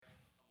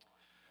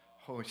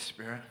Holy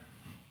Spirit,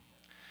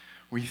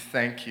 we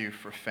thank you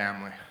for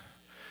family.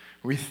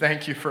 We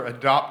thank you for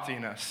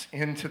adopting us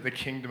into the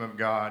kingdom of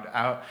God,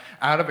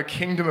 out of a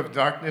kingdom of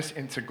darkness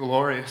into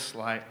glorious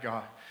light,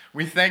 God.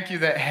 We thank you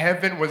that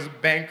heaven was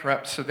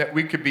bankrupt so that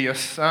we could be a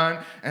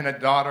son and a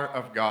daughter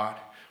of God.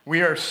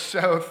 We are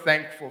so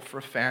thankful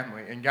for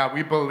family. And God,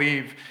 we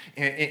believe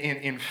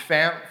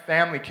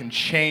family can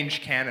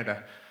change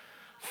Canada.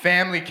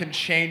 Family can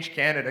change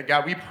Canada.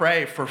 God, we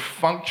pray for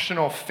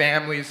functional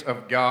families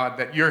of God,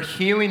 that you're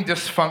healing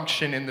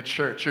dysfunction in the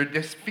church, you're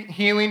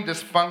healing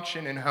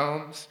dysfunction in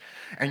homes.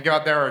 And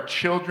God, there are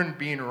children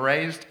being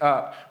raised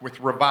up with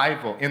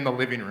revival in the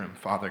living room,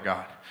 Father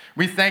God.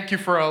 We thank you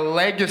for a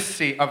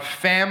legacy of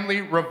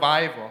family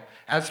revival.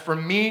 As for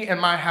me and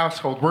my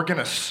household, we're going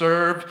to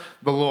serve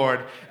the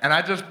Lord. And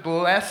I just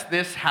bless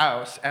this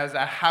house as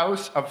a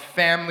house of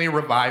family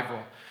revival.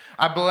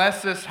 I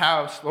bless this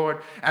house,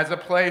 Lord, as a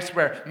place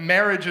where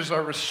marriages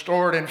are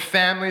restored and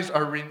families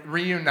are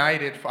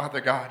reunited, Father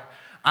God.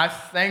 I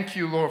thank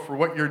you, Lord, for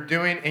what you're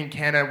doing in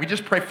Canada. We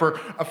just pray for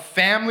a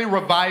family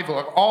revival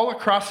all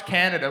across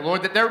Canada,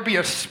 Lord, that there would be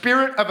a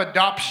spirit of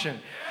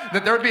adoption,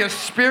 that there would be a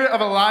spirit of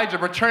Elijah,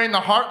 returning the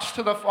hearts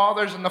to the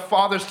fathers and the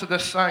fathers to the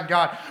son.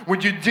 God,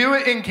 would you do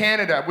it in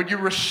Canada? Would you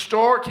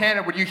restore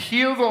Canada? Would you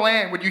heal the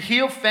land? Would you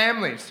heal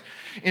families?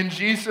 In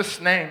Jesus'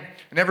 name.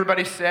 And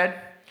everybody said,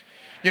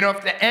 you know,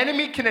 if the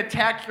enemy can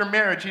attack your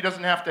marriage, he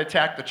doesn't have to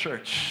attack the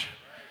church.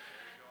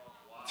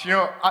 So, you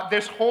know,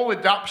 this whole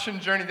adoption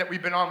journey that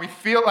we've been on, we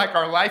feel like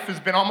our life has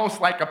been almost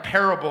like a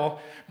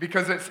parable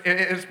because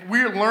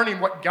we're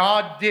learning what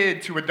God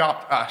did to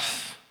adopt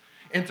us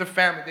into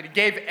family, that he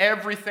gave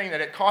everything,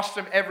 that it cost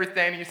him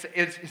everything. He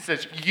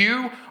says,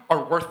 you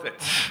are worth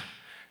it.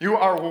 You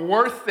are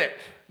worth it.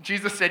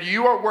 Jesus said,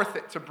 you are worth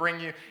it to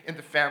bring you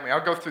into family.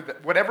 I'll go through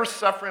whatever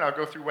suffering, I'll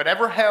go through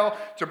whatever hell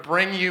to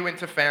bring you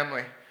into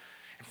family.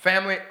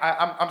 Family,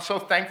 I'm so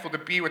thankful to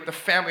be with the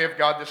family of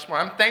God this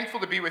morning. I'm thankful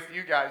to be with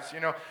you guys. You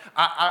know,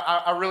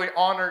 I really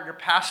honor your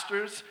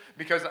pastors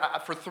because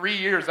for 3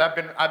 years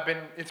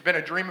it's been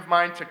a dream of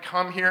mine to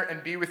come here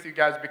and be with you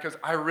guys because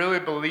I really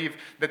believe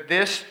that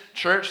this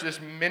church, this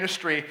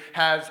ministry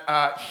has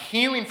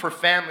healing for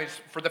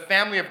families, for the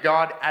family of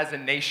God as a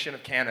nation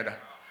of Canada.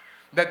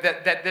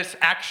 That this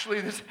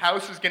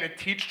house is going to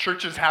teach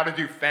churches how to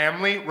do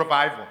family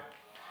revival.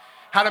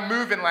 How to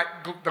move in like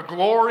the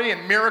glory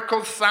and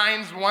miracles,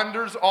 signs,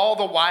 wonders, all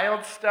the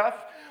wild stuff,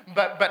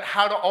 but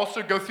how to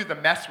also go through the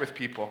mess with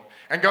people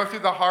and go through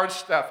the hard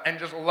stuff and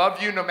just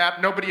love you no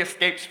matter. Nobody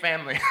escapes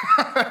family.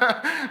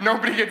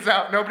 Nobody gets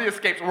out. Nobody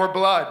escapes. We're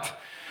blood.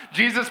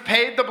 Jesus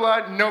paid the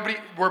blood.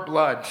 We're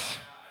blood.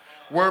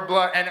 We're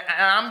blood. And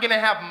I'm going to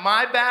have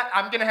my back.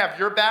 I'm going to have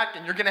your back.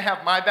 And you're going to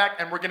have my back.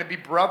 And we're going to be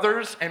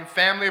brothers and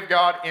family of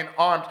God in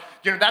arms.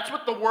 You know, that's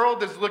what the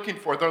world is looking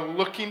for. They're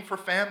looking for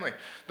family.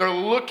 They're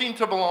looking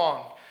to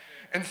belong.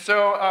 And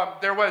so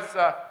there was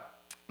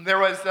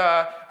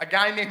a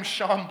guy named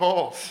Sean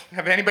Bowles.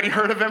 Have anybody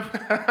heard of him?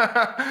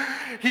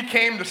 He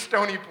came to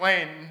Stony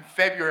Plain in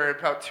February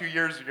about 2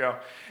 years ago.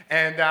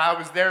 And I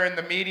was there in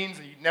the meetings,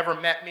 and you'd never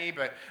met me,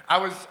 but I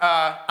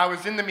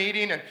was in the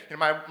meeting, and you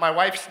know, my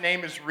wife's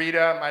name is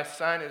Rita, my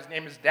son, his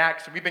name is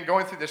Dax, and we've been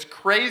going through this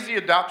crazy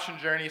adoption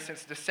journey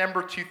since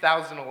December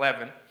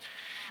 2011.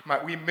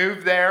 We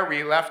moved there,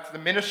 we left the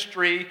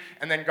ministry,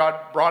 and then God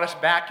brought us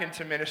back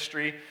into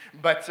ministry,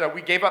 but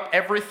we gave up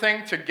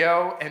everything to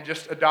go and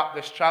just adopt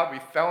this child. We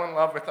fell in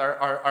love with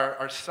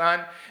our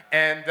son,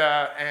 and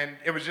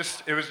it was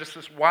just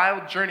this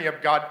wild journey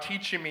of God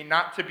teaching me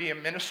not to be a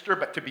minister,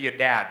 but to be a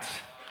dad.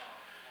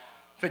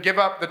 To give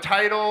up the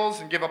titles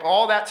and give up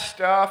all that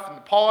stuff and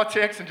the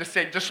politics and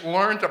just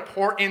learn to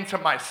pour into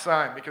my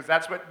son, because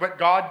that's what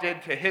God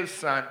did to his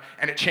son,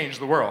 and it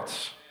changed the world.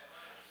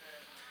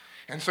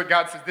 And so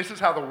God says, this is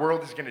how the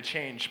world is going to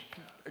change.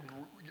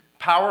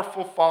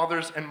 Powerful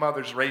fathers and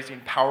mothers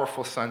raising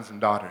powerful sons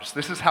and daughters.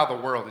 This is how the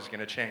world is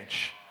going to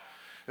change.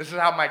 This is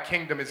how my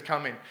kingdom is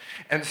coming.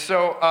 And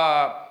so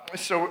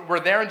we're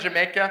there in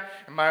Jamaica,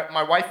 and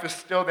my wife is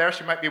still there.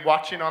 She might be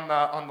watching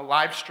on the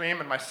live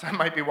stream, and my son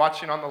might be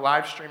watching on the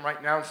live stream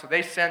right now. And so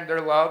they send their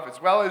love, as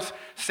well as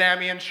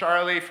Sammy and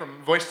Charlie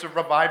from Voice of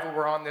Revival.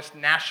 We're on this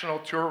national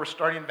tour. We're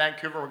starting in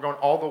Vancouver. We're going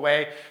all the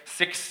way,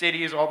 6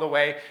 cities all the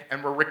way,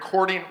 and we're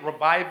recording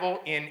revival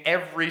in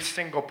every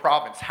single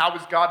province. How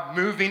is God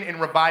moving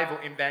in revival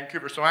in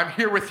Vancouver? So I'm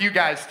here with you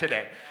guys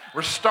today.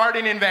 We're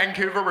starting in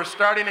Vancouver, we're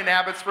starting in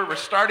Abbotsford, we're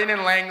starting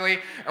in Langley,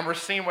 and we're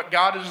seeing what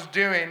God is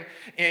doing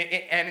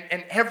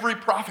in every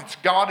province.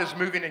 God is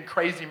moving in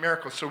crazy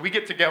miracles. So we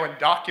get to go and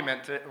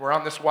document it. We're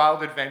on this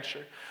wild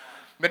adventure.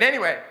 But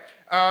anyway,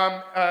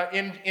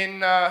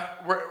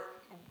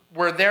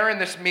 we're there in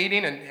this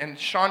meeting, and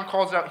Sean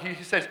calls out,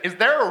 he says, "Is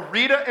there a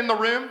Rita in the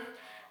room?"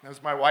 That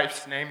was my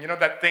wife's name. You know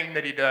that thing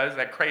that he does,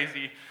 that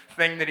crazy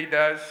thing that he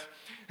does?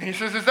 And he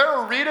says, "Is there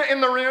a Rita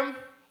in the room?"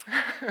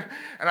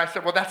 And I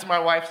said, "Well, that's my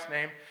wife's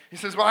name." He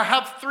says, "Well, I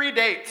have 3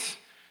 dates.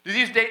 Do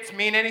these dates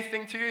mean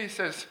anything to you?" He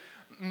says,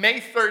 "May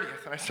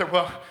 30th. And I said,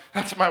 "Well,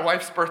 that's my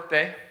wife's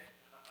birthday."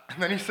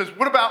 And then he says,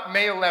 what about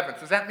May 11th?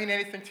 Does that mean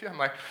anything to you? I'm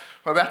like,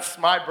 well, that's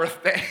my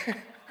birthday.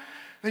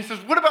 And he says,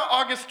 what about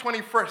August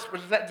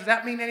 21st? Does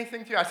that mean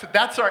anything to you? I said,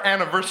 that's our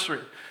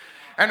anniversary.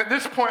 And at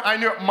this point, I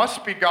knew it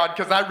must be God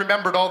because I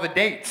remembered all the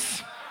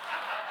dates.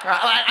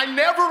 I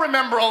never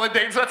remember all the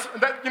dates.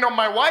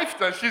 My wife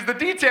does. She's the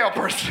detail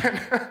person.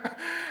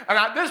 And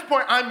at this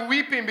point, I'm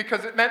weeping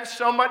because it meant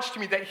so much to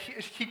me that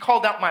he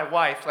called out my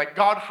wife. Like,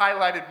 God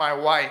highlighted my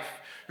wife,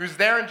 who's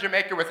there in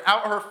Jamaica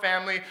without her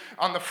family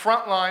on the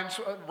front lines,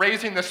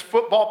 raising this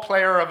football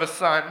player of a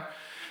son.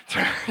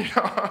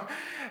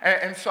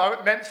 And so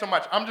it meant so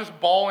much. I'm just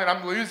bawling.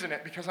 I'm losing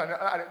it because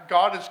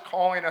God is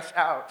calling us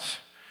out.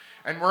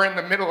 And we're in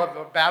the middle of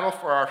the battle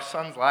for our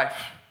son's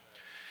life.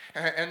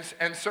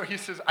 And so he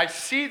says, I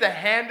see the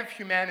hand of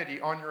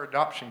humanity on your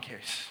adoption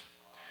case.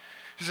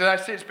 He said, I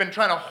see it's been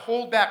trying to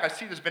hold back. I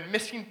see there's been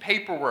missing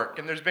paperwork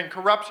and there's been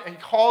corruption. And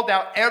he called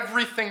out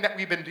everything that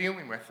we've been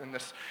dealing with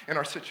in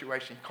our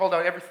situation. He called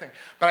out everything.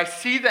 But I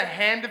see the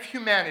hand of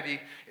humanity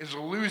is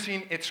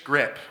losing its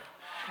grip.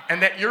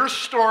 And that your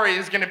story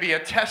is going to be a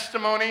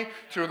testimony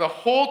to the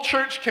whole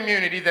church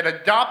community that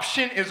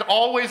adoption is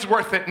always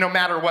worth it no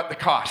matter what the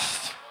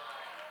cost.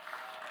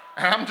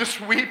 And I'm just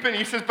weeping.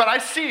 He says, but I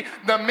see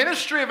the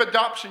ministry of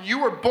adoption. You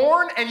were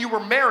born and you were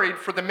married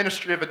for the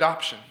ministry of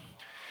adoption.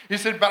 He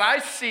said, but I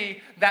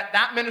see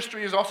that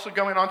ministry is also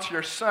going on to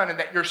your son, and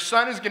that your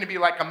son is going to be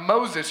like a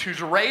Moses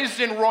who's raised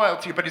in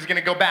royalty, but he's going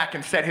to go back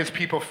and set his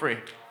people free.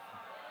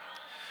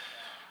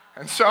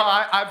 And so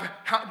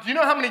do you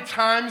know how many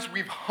times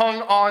we've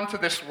hung on to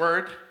this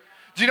word?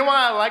 Do you know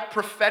why I like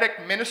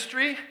prophetic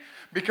ministry?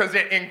 Because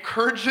it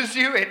encourages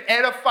you, it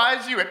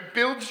edifies you, it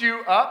builds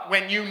you up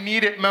when you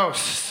need it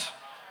most.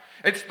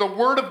 It's the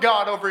word of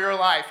God over your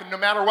life. And no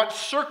matter what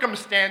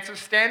circumstances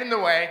stand in the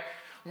way,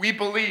 we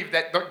believe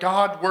that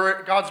God's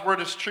word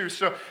is true.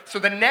 So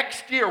the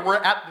next year, we're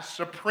at the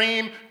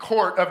Supreme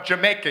Court of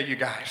Jamaica, you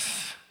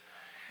guys.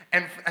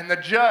 And the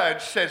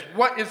judge says,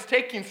 what is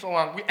taking so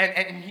long?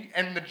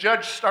 And the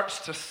judge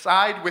starts to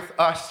side with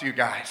us, you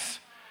guys.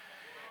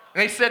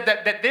 And they said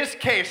that this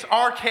case,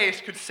 our case,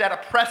 could set a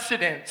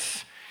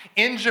precedence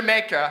in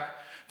Jamaica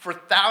for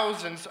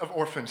thousands of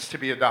orphans to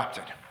be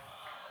adopted.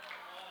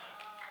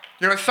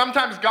 You know,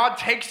 sometimes God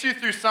takes you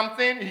through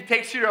something. He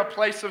takes you to a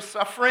place of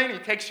suffering. He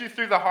takes you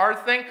through the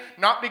hard thing,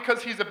 not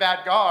because he's a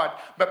bad God,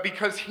 but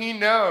because he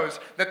knows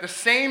that the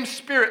same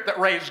Spirit that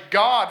raised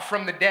God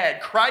from the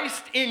dead,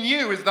 Christ in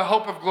you, is the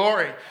hope of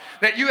glory.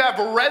 That you have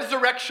a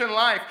resurrection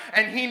life,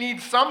 and he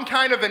needs some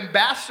kind of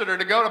ambassador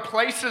to go to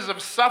places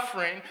of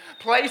suffering,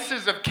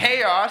 places of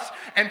chaos,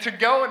 and to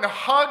go and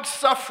hug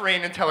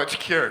suffering until it's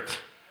cured.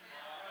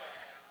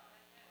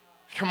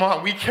 Come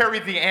on, we carry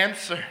the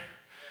answer.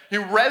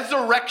 Your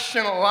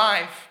resurrection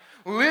life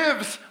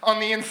lives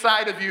on the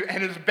inside of you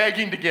and is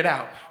begging to get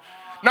out.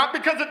 Not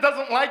because it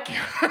doesn't like you.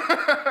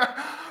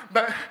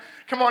 But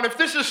come on, if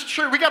this is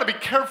true, we got to be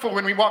careful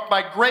when we walk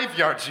by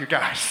graveyards, you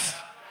guys.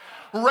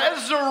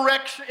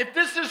 Resurrection, if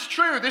this is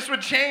true, this would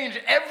change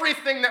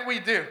everything that we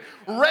do.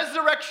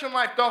 Resurrection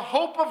life, the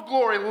hope of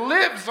glory,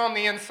 lives on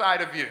the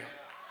inside of you.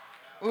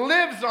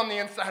 Lives on the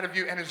inside of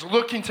you and is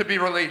looking to be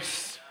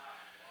released.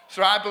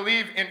 So I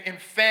believe in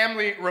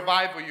family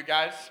revival, you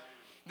guys.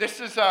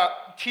 This is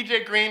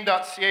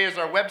tjgreen.ca is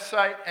our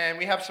website, and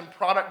we have some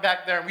product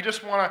back there, and we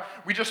just want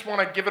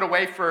to give it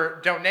away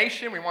for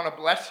donation. We want to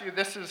bless you.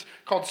 This is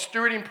called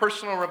Stewarding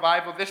Personal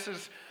Revival. This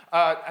is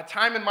a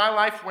time in my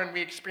life when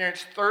we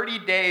experienced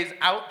 30 days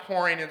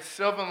outpouring in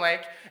Sylvan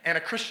Lake, and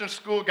a Christian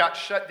school got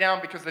shut down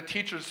because the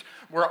teachers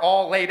were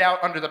all laid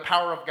out under the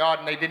power of God,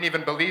 and they didn't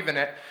even believe in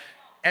it.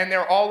 And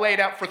they're all laid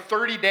out for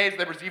 30 days.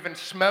 There was even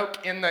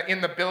smoke in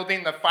the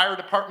building. The fire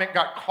department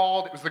got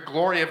called. It was the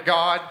glory of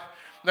God.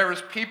 There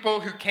was people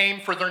who came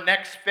for their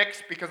next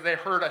fix because they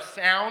heard a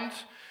sound.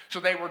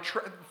 So they were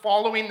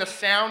following the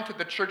sound to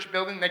the church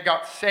building. They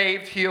got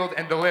saved, healed,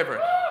 and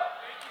delivered.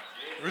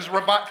 It was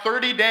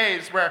 30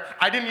 days where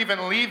I didn't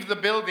even leave the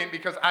building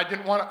because I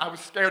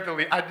was scared to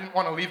leave. I didn't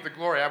want to leave the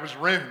glory. I was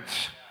ruined.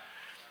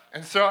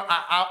 And so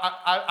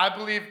I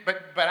believe,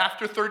 but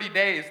after 30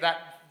 days,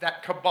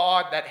 that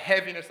kabod, that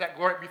heaviness, that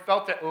glory, we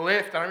felt it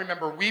lift. And I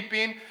remember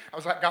weeping. I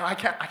was like, God, I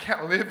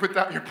can't live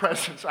without your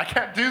presence. I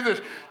can't do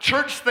this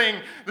church thing,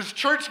 this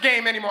church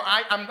game anymore.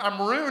 I'm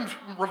ruined.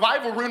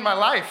 Revival ruined my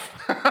life.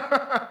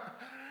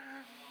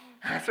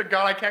 I said,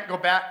 God, I can't go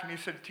back. And he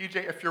said,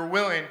 TJ, if you're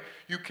willing,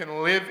 you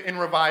can live in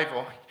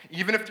revival.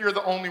 Even if you're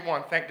the only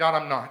one. Thank God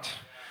I'm not.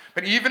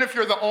 But even if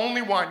you're the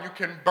only one, you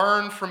can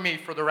burn for me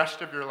for the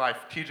rest of your life.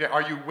 TJ,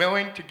 are you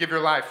willing to give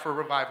your life for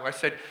revival? I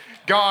said,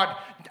 God,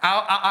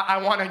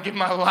 I want to give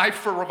my life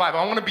for revival.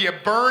 I want to be a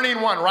burning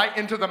one right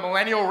into the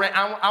millennial reign.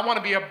 I want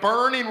to be a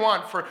burning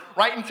one for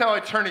right until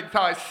eternity,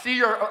 until I see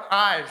your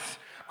eyes.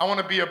 I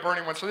want to be a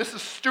burning one. So this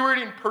is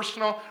stewarding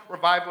personal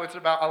revival. It's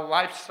about a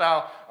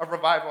lifestyle of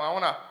revival. I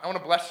want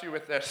to bless you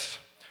with this.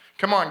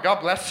 Come on,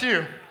 God bless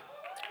you.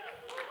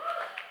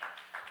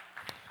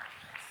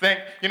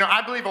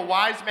 I believe a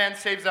wise man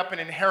saves up an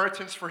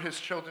inheritance for his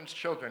children's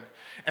children.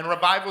 And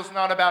revival is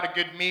not about a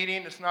good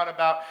meeting. It's not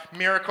about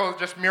miracles,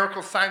 just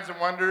miracles, signs, and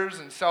wonders,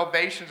 and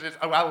salvations.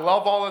 I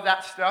love all of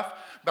that stuff.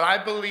 But I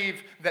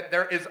believe that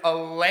there is a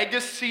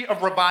legacy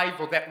of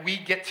revival that we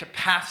get to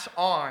pass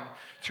on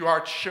to our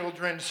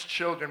children's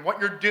children. What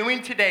you're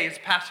doing today is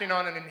passing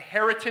on an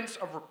inheritance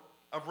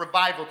of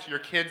revival to your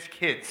kids'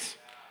 kids.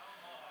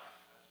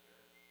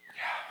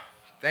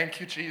 Yeah. Thank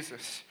you,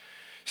 Jesus.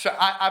 So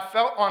I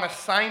felt on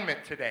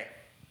assignment today.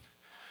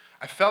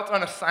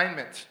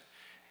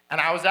 And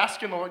I was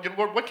asking the Lord,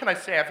 Lord, what can I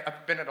say?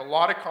 I've been at a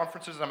lot of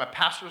conferences. I'm a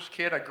pastor's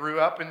kid. I grew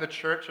up in the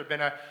church. I've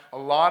been at a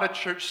lot of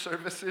church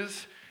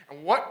services.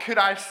 And what could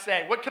I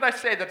say? What could I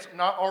say that's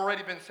not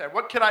already been said?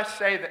 What could I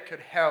say that could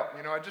help?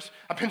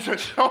 I've been to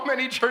so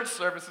many church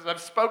services.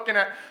 I've spoken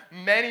at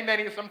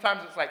many,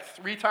 sometimes it's like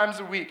 3 times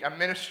a week. I'm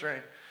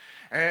ministering.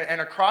 And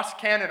across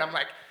Canada, I'm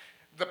like,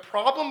 the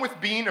problem with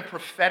being a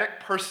prophetic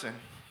person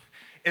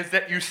is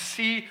that you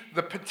see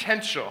the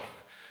potential.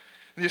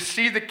 You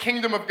see the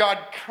kingdom of God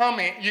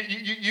coming.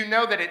 You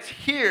know that it's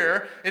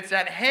here, it's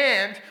at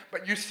hand,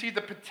 but you see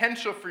the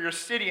potential for your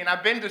city. And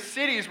I've been to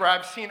cities where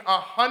I've seen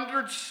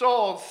 100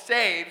 souls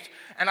saved,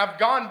 and I've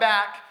gone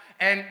back,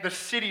 and the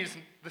city's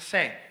the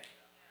same.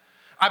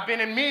 I've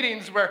been in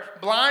meetings where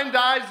blind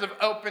eyes have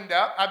opened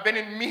up. I've been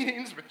in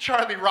meetings with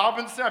Charlie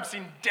Robinson. I've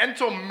seen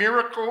dental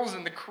miracles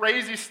and the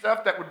crazy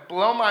stuff that would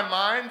blow my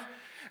mind.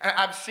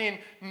 I've seen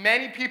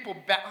many people,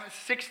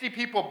 60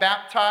 people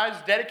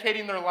baptized,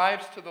 dedicating their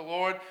lives to the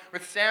Lord.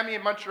 With Sammy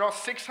in Montreal,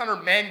 600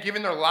 men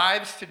giving their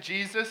lives to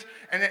Jesus.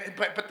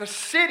 But the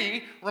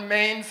city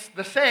remains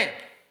the same.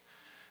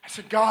 I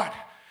said, God,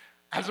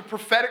 as a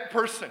prophetic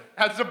person,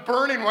 as a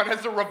burning one,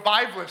 as a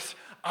revivalist,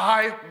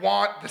 I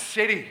want the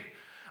city.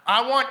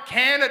 I want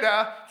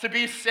Canada to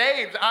be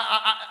saved.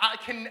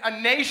 Can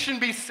a nation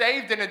be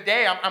saved in a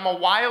day? I'm a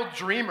wild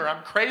dreamer.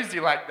 I'm crazy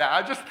like that.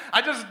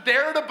 I just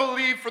dare to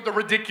believe for the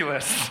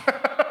ridiculous.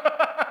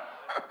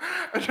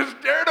 I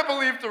just dare to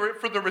believe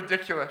for the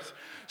ridiculous.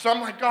 So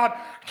I'm like, God,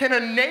 can a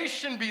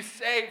nation be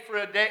saved for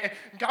a day?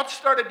 And God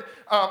started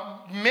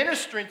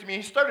ministering to me.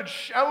 He started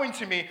showing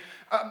to me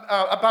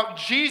about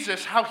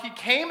Jesus, how he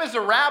came as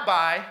a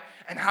rabbi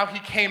and how he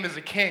came as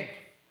a king.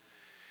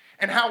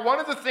 And how one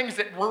of the things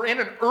that we're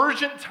in an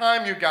urgent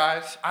time, you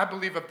guys, I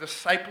believe, of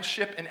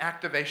discipleship and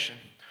activation.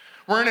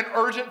 We're in an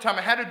urgent time.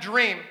 I had a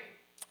dream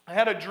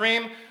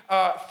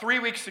 3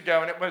 weeks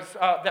ago, and it was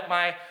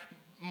that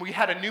we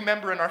had a new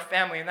member in our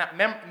family, and that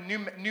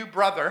new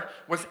brother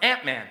was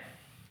Ant-Man.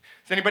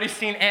 Has anybody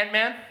seen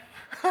Ant-Man?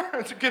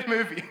 It's a good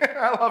movie.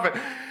 I love it.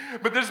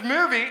 But this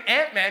movie,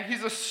 Ant-Man,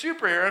 he's a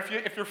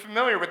superhero. If you're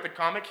familiar with the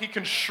comic, he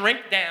can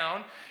shrink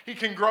down. He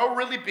can grow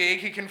really big.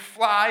 He can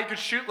fly. He can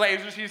shoot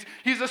lasers.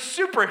 He's a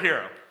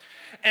superhero.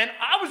 And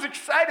I was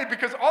excited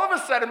because all of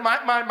a sudden,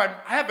 I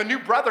have a new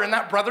brother, and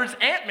that brother's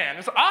Ant-Man.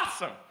 It's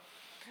awesome.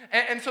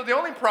 And so the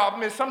only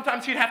problem is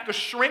sometimes he'd have to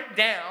shrink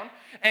down,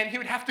 and he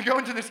would have to go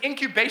into this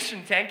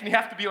incubation tank, and he'd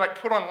have to be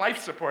put on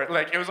life support.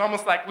 It was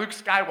almost like Luke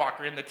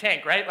Skywalker in the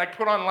tank, right?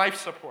 Put on life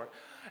support.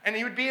 And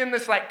he would be in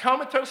this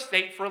comatose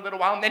state for a little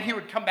while, and then he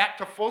would come back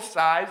to full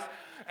size,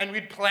 and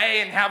we'd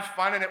play and have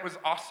fun, and it was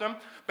awesome.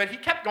 But he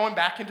kept going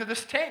back into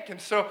this tank.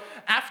 And so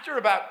after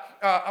about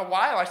a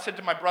while, I said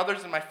to my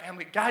brothers and my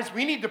family, guys,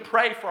 we need to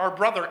pray for our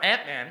brother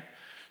Ant-Man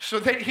so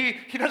that he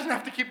doesn't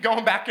have to keep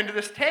going back into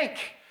this tank.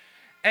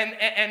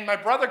 And my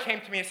brother came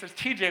to me and says,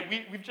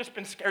 TJ, we've just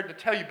been scared to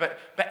tell you, but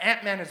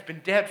Ant-Man has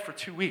been dead for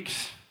 2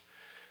 weeks.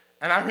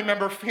 And I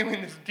remember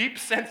feeling this deep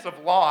sense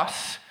of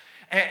loss.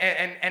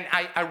 And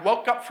I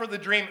woke up for the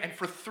dream, and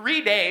for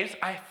 3 days,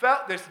 I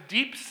felt this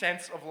deep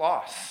sense of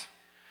loss,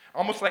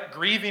 almost like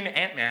grieving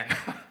Ant-Man.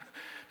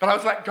 But I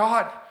was like,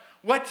 God,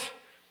 what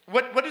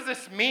does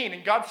this mean?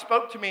 And God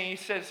spoke to me, and he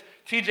says,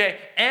 TJ,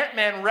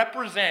 Ant-Man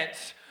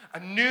represents a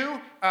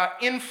new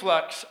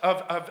influx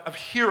of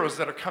heroes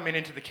that are coming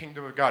into the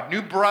kingdom of God.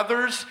 New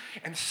brothers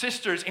and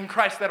sisters in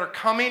Christ that are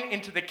coming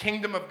into the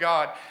kingdom of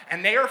God.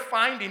 And they are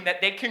finding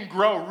that they can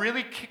grow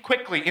really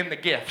quickly in the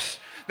gifts.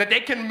 That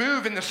they can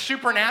move in the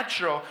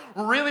supernatural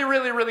really,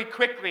 really, really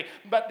quickly.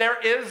 But there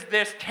is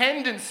this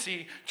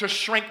tendency to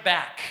shrink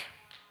back.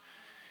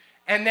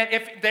 And that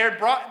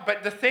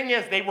but the thing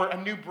is, they were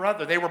a new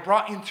brother. They were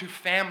brought into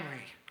family.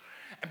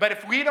 But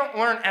if we don't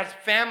learn as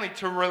family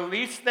to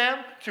release them,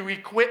 to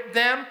equip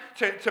them,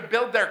 to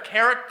build their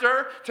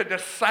character, to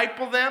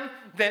disciple them,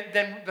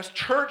 then the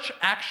church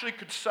actually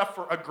could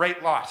suffer a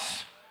great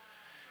loss.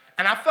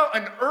 And I felt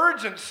an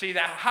urgency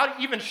that how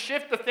to even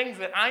shift the things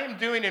that I am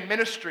doing in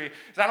ministry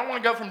is I don't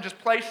want to go from just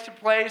place to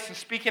place and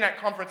speaking at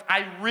conference.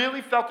 I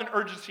really felt an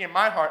urgency in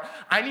my heart.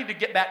 I need to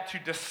get back to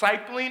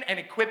discipling and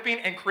equipping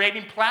and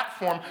creating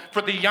platform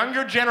for the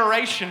younger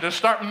generation to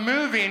start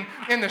moving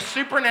in the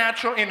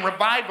supernatural in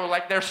revival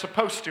like they're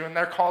supposed to and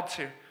they're called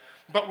to.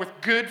 But with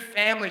good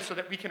families so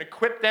that we can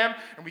equip them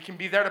and we can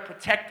be there to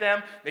protect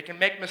them. They can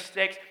make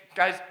mistakes.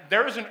 Guys,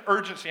 there is an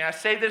urgency. And I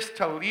say this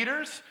to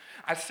leaders.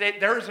 I say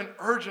there is an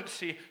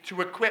urgency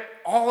to equip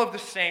all of the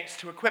saints,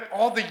 to equip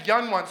all the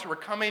young ones who are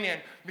coming in,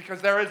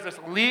 because there is this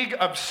league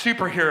of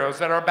superheroes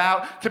that are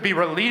about to be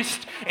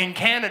released in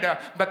Canada,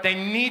 but they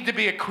need to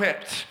be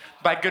equipped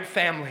by good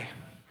family.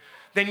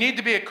 They need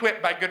to be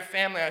equipped by good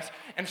family.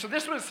 And so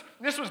this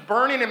was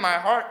burning in my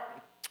heart.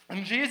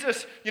 And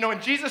Jesus,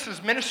 in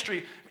Jesus'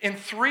 ministry, in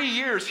 3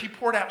 years, he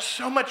poured out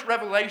so much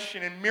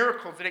revelation and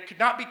miracles that it could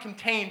not be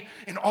contained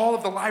in all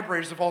of the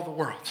libraries of all the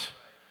world.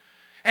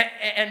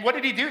 And what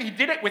did he do? He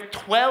did it with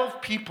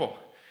 12 people.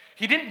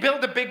 He didn't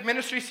build a big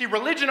ministry. See,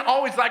 religion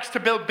always likes to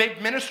build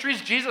big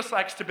ministries. Jesus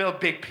likes to build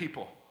big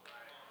people.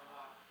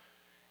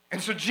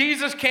 And so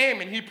Jesus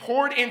came and he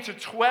poured into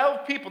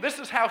 12 people. This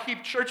is how he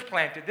church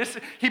planted.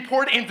 He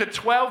poured into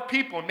 12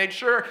 people and made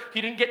sure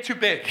he didn't get too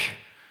big.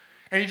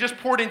 And he just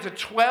poured into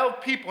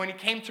 12 people, and he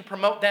came to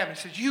promote them. He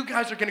says, you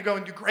guys are going to go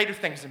and do greater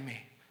things than me.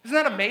 Isn't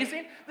that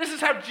amazing? This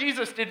is how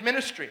Jesus did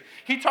ministry.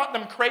 He taught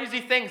them crazy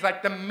things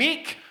like the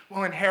meek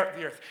will inherit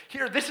the earth.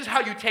 Here, this is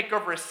how you take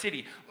over a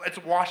city. Let's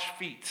wash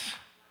feet.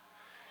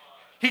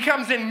 He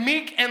comes in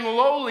meek and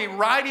lowly,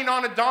 riding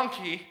on a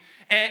donkey,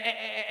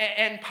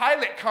 and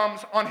Pilate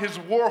comes on his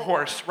war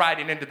horse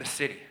riding into the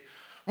city.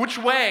 Which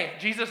way?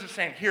 Jesus is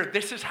saying, here,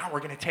 this is how we're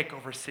going to take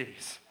over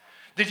cities.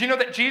 Did you know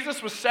that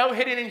Jesus was so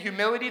hidden in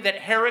humility that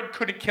Herod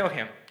couldn't kill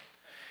him?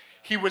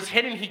 He was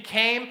hidden. He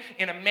came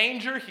in a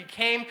manger.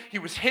 He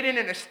was hidden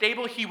in a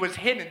stable. He was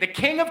hidden. The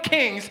King of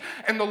Kings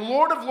and the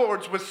Lord of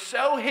Lords was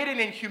so hidden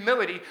in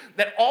humility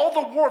that all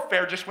the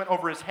warfare just went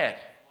over his head.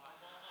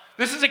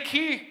 This is a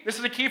key. This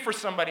is a key for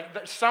somebody.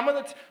 Some of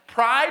the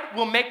pride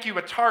will make you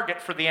a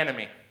target for the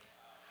enemy.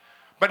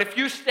 But if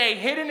you stay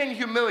hidden in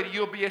humility,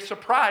 you'll be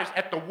surprised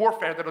at the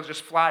warfare that'll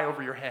just fly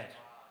over your head.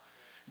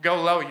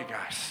 Go low, you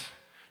guys.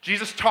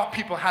 Jesus taught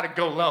people how to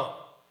go low.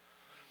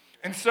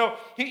 And so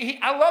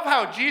I love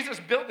how Jesus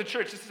built the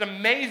church. This is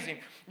amazing.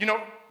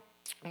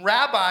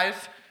 Rabbis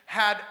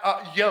had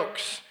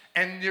yokes,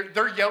 and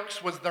their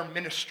yokes was their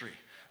ministry,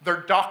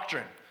 their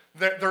doctrine,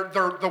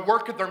 the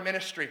work of their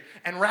ministry.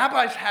 And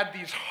rabbis had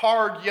these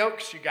hard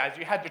yokes, you guys.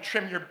 You had to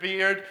trim your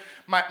beard.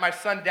 My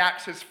son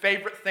Dax, his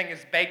favorite thing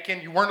is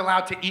bacon. You weren't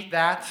allowed to eat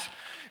that.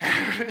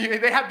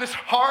 They had this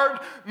hard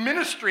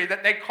ministry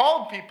that they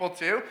called people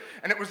to,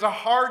 and it was a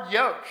hard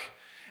yoke.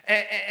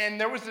 And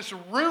there was this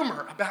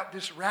rumor about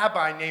this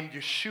rabbi named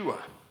Yeshua,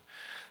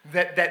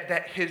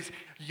 that his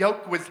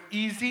yoke was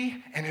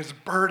easy and his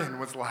burden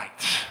was light.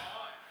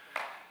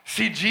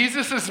 See,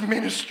 Jesus'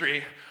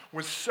 ministry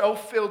was so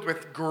filled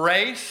with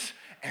grace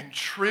and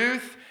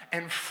truth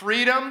and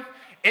freedom,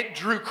 it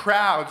drew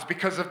crowds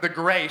because of the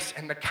grace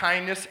and the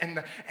kindness and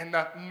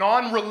the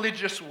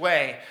non-religious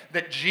way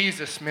that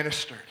Jesus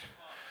ministered.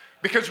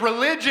 Because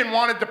religion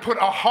wanted to put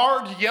a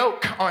hard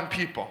yoke on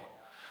people.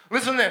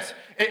 Listen to this.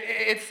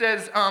 It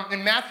says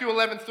in Matthew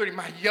 11:30,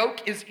 my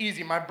yoke is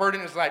easy, my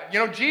burden is light.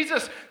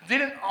 Jesus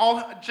didn't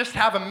just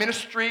have a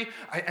ministry,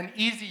 an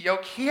easy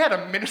yoke. He had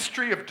a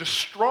ministry of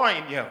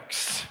destroying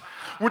yokes,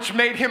 which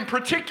made him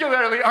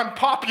particularly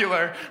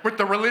unpopular with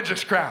the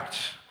religious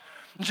crowds.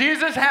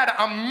 Jesus had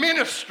a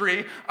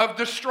ministry of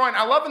destroying.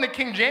 I love in the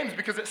King James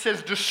because it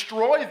says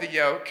destroy the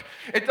yoke.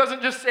 It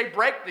doesn't just say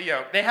break the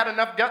yoke. They had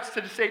enough guts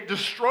to say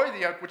destroy the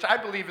yoke, which I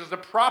believe is the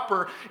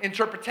proper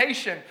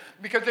interpretation.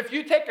 Because if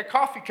you take a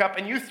coffee cup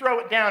and you throw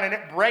it down and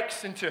it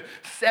breaks into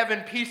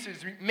 7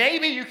 pieces,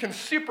 maybe you can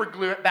super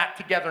glue it back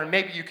together and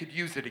maybe you could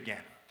use it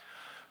again.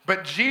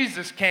 But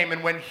Jesus came,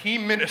 and when he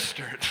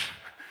ministered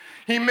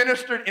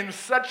in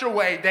such a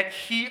way that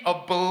he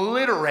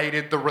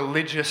obliterated the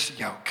religious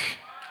yoke.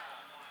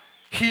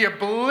 He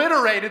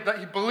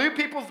blew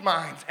people's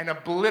minds and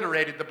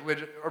obliterated the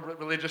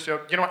religious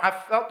yoke. I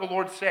felt the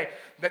Lord say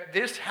that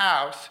this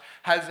house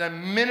has a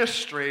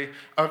ministry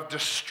of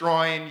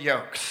destroying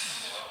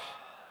yokes.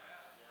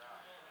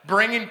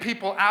 Bringing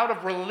people out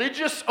of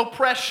religious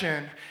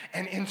oppression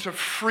and into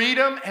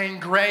freedom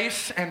and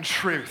grace and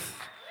truth.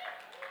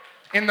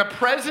 In the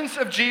presence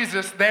of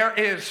Jesus, there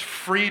is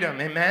freedom.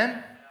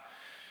 Amen?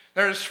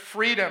 There is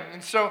freedom.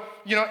 And so,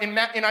 in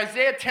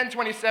Isaiah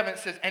 10:27, it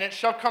says, and it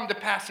shall come to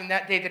pass in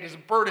that day that his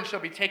burden shall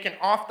be taken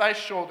off thy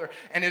shoulder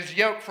and his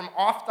yoke from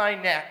off thy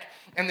neck,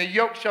 and the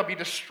yoke shall be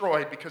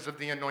destroyed because of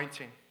the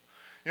anointing.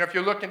 If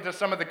you look into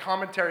some of the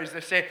commentaries, they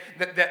say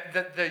that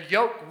the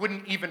yoke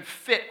wouldn't even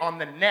fit on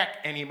the neck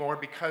anymore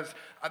because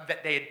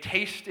that they had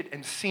tasted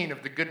and seen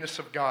of the goodness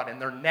of God,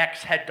 and their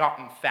necks had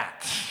gotten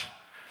fat.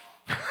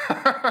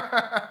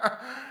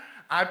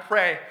 I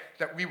pray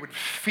that we would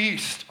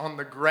feast on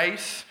the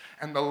grace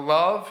and the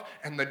love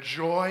and the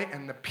joy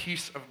and the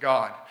peace of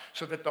God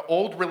so that the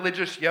old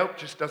religious yoke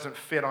just doesn't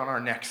fit on our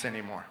necks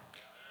anymore.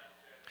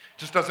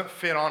 Just doesn't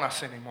fit on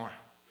us anymore.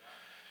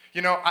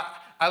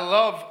 I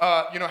love,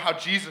 how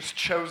Jesus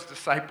chose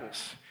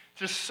disciples.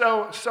 Just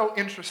so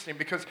interesting,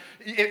 because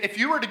if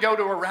you were to go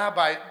to a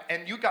rabbi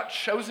and you got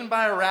chosen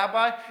by a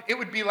rabbi, it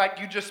would be like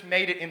you just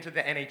made it into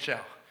the NHL.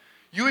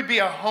 You would be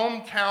a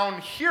hometown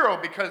hero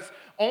because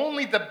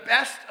only the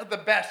best of the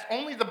best,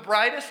 only the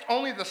brightest,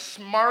 only the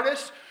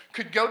smartest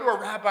could go to a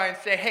rabbi and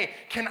say, hey,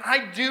 can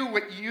I do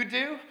what you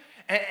do?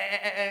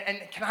 And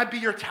can I be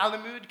your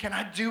Talmud? Can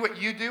I do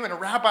what you do? And a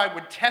rabbi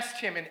would test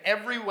him in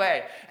every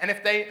way. And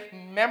if they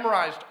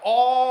memorized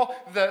all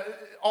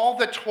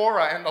the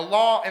Torah and the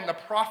law and the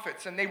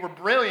prophets, and they were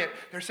brilliant,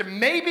 they said,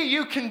 maybe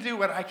you can do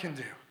what I can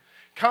do.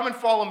 Come and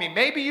follow me.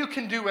 Maybe you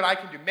can do what I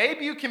can do.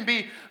 Maybe you can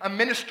be a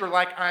minister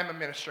like I'm a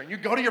minister. And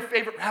you'd go to your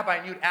favorite rabbi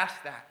and you'd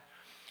ask that.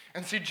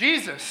 And see,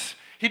 Jesus,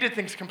 he did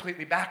things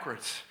completely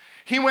backwards.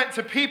 He went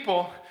to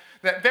people,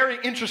 that very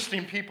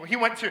interesting people. He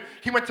went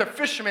to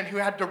fishermen who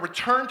had to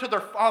return to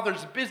their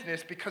father's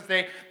business because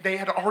they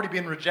had already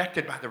been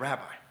rejected by the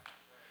rabbi.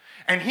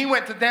 And he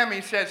went to them and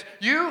he says,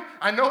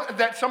 I know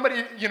that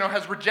somebody,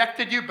 has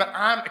rejected you, but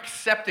I'm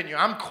accepting you.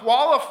 I'm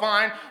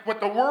qualifying what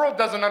the world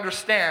doesn't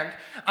understand.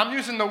 I'm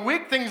using the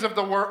weak things of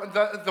the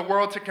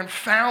world to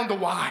confound the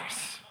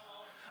wise.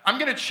 I'm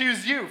going to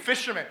choose you,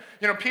 fishermen.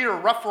 Peter,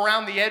 rough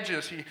around the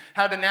edges. He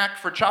had a knack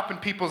for chopping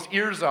people's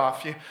ears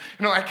off.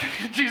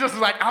 Jesus is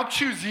like, I'll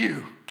choose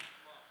you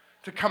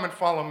to come and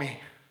follow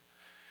me.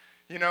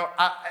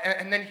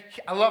 And then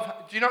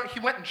he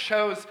went and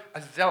chose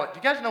a zealot. Do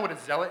you guys know what a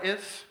zealot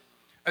is?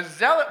 A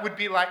zealot would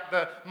be like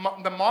the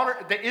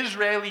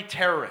Israeli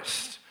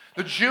terrorists,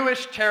 the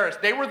Jewish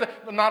terrorists. They were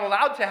not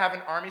allowed to have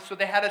an army, so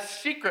they had a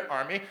secret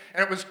army,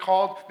 and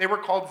they were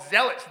called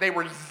zealots. They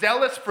were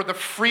zealous for the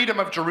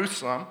freedom of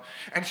Jerusalem,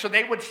 and so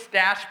they would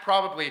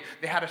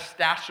they had a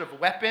stash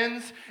of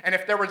weapons, and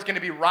if there was going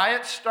to be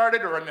riots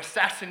started or an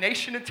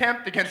assassination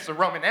attempt against the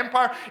Roman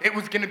Empire, it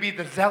was going to be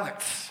the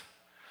zealots.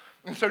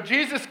 And so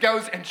Jesus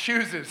goes and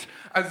chooses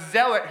a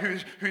zealot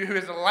who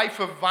has a life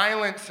of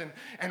violence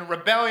and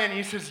rebellion.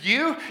 He says,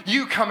 you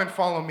come and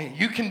follow me.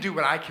 You can do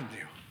what I can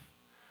do.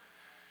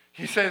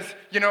 He says,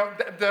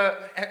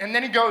 and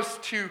then he goes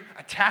to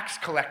a tax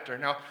collector.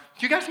 Now,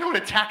 do you guys know what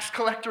a tax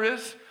collector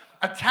is?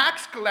 A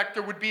tax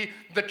collector would be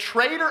the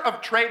traitor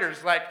of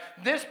traitors. Like,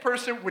 this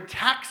person would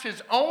tax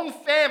his own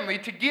family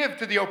to give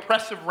to the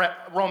oppressive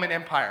Roman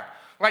Empire.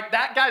 Like,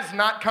 that guy's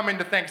not coming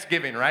to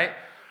Thanksgiving, right?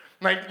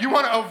 Like, you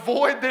want to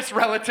avoid this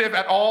relative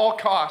at all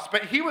costs.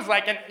 But he was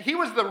like, he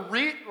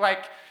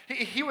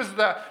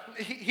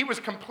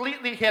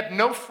had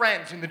no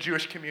friends in the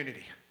Jewish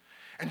community.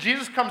 And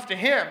Jesus comes to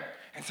him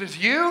and says,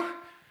 you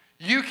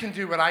can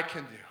do what I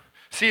can do.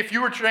 See, if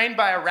you were trained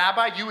by a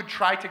rabbi, you would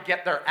try to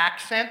get their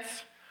accents.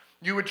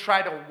 You would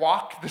try to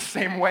walk the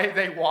same way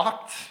they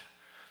walked.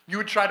 You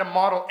would try to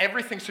model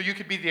everything so you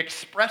could be the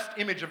expressed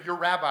image of your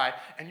rabbi,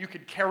 and you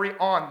could carry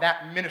on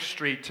that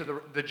ministry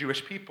to the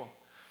Jewish people.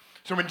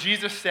 So when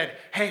Jesus said,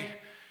 hey,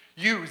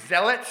 you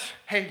zealots,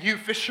 hey, you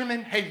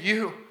fishermen, hey,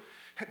 you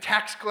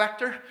tax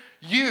collector,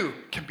 you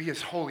can be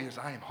as holy as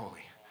I am holy.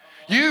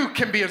 You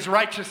can be as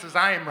righteous as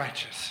I am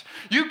righteous.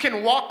 You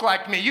can walk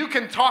like me. You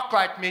can talk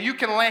like me. You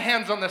can lay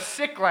hands on the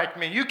sick like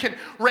me. You can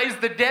raise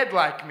the dead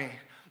like me.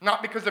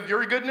 Not because of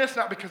your goodness,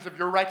 not because of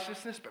your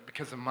righteousness, but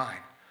because of mine.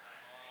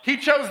 He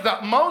chose the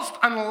most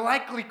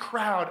unlikely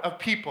crowd of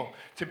people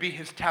to be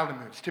his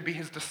Talmuds, to be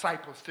his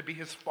disciples, to be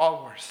his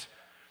followers.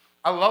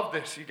 I love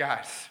this, you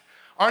guys.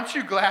 Aren't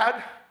you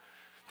glad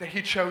that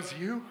he chose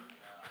you?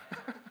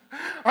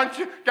 Aren't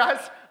you? Guys,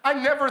 I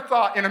never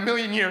thought in a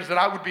million years that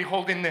I would be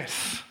holding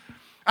this.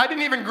 I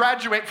didn't even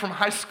graduate from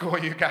high school,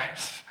 you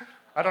guys.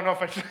 I don't know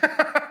if I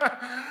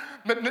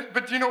should.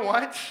 But you know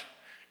what?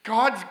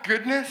 God's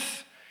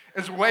goodness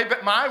is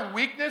but my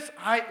weakness,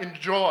 I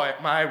enjoy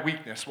my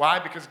weakness. Why?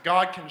 Because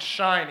God can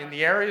shine in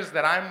the areas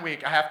that I'm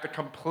weak. I have to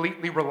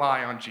completely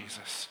rely on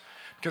Jesus.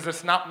 Because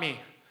it's not me.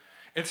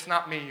 It's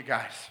not me, you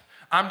guys.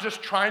 I'm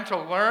just trying to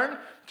learn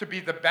to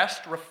be the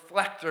best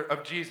reflector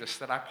of Jesus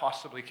that I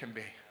possibly can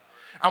be.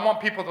 I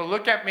want people to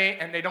look at me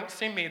and they don't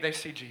see me, they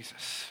see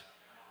Jesus.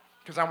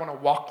 Because I want to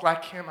walk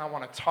like him. I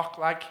want to talk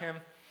like him.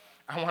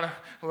 I want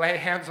to lay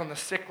hands on the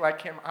sick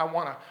like him. I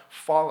want to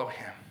follow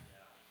him.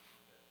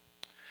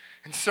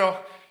 And so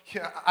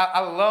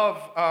I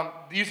love,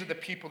 these are the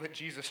people that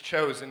Jesus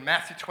chose. In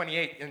Matthew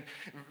 28, in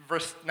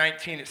verse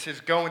 19, it says,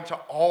 go into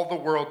all the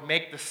world,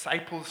 make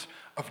disciples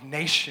of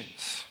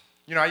nations.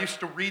 I used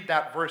to read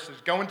that verse as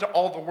go into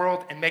all the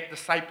world and make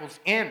disciples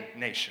in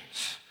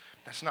nations.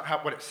 That's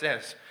not what it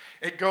says.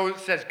 It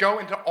says, go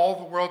into all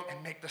the world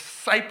and make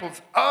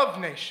disciples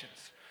of nations.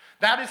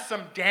 That is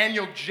some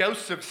Daniel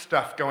Joseph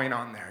stuff going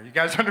on there. You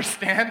guys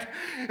understand?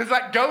 It's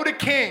like go to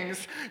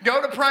kings,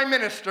 go to prime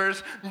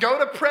ministers, go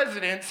to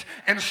presidents,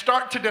 and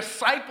start to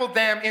disciple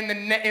them in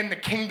the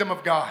kingdom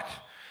of God.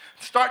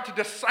 Start to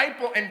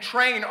disciple and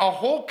train a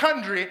whole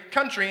country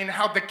in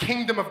how the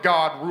kingdom of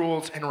God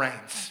rules and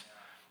reigns.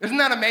 Isn't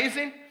that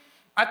amazing?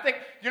 I think,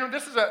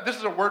 this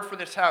is a word for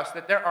this house,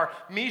 that there are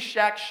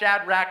Meshach,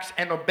 Shadrachs,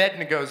 and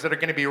Abednegos that are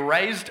going to be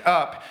raised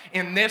up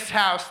in this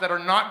house that are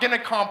not going to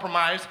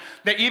compromise,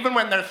 that even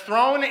when they're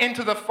thrown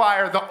into the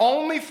fire, the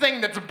only thing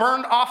that's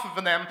burned off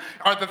of them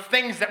are the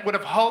things that would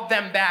have held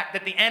them back,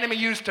 that the enemy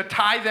used to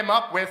tie them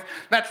up with.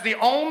 That's the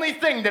only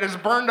thing that is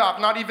burned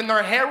off. Not even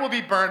their hair will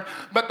be burned,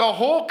 but the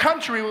whole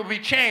country will be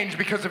changed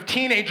because of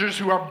teenagers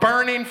who are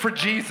burning for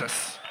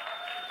Jesus,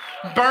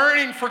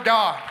 burning for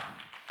God.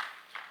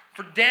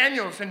 For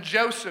Daniels and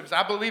Josephs,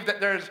 I believe that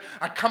there's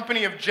a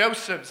company of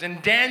Josephs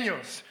and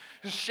Daniels,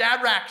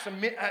 Shadrachs,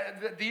 and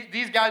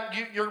these guys.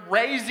 You're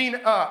raising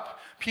up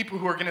people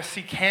who are going to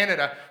see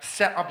Canada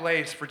set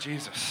ablaze for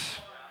Jesus.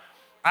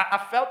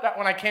 I felt that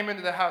when I came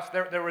into the house.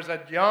 There was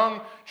a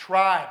young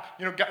tribe.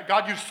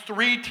 God used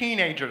 3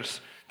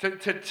 teenagers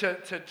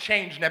to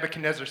change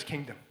Nebuchadnezzar's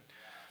kingdom.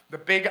 The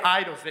big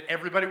idols that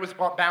everybody was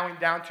bowing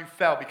down to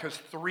fell because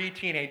 3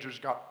 teenagers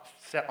got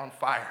set on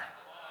fire.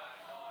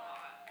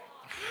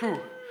 Whew.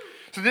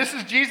 So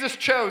Jesus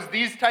chose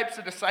these types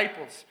of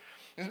disciples.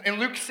 In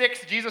Luke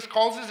 6, Jesus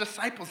calls his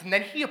disciples, and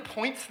then he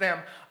appoints them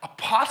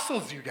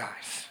apostles, you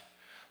guys.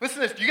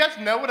 Listen to this. Do you guys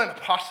know what an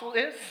apostle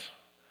is?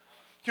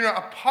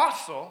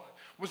 Apostle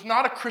was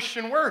not a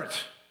Christian word.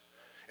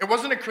 It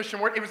wasn't a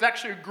Christian word. It was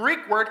actually a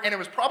Greek word, and it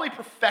was probably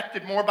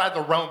perfected more by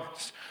the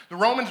Romans. The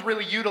Romans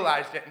really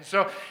utilized it. And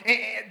so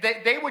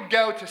they would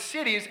go to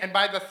cities, and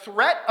by the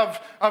threat of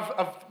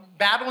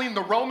battling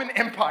the Roman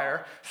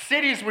Empire,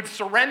 cities would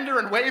surrender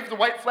and wave the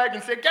white flag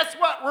and say, guess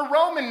what? We're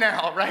Roman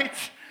now, right?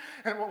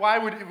 And why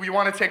would we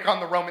want to take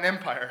on the Roman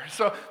Empire?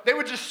 So they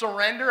would just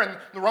surrender, and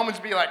the Romans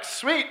would be like,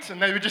 sweet,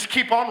 and they would just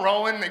keep on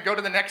rolling. They'd go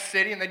to the next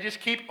city, and they'd just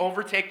keep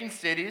overtaking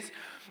cities.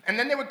 And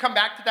then they would come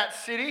back to that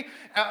city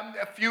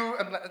a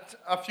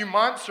few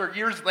months or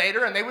years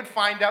later, and they would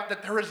find out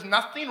that there is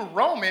nothing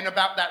Roman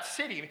about that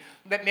city.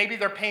 That maybe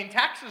they're paying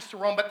taxes to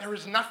Rome, but there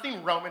is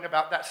nothing Roman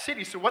about that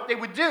city. So what they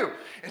would do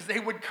is they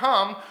would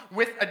come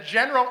with a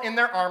general in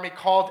their army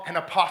called an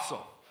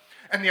apostle.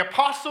 And the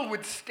apostle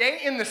would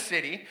stay in the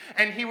city,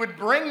 and he would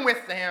bring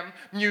with him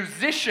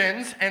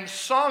musicians and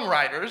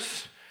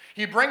songwriters.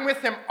 He'd bring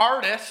with him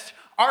artists,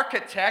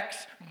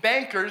 architects,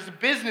 bankers,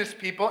 business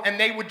people, and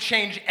they would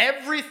change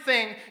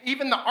everything,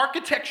 even the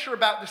architecture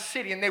about the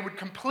city, and they would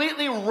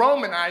completely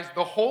Romanize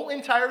the whole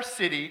entire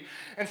city,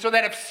 and so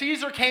that if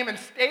Caesar came and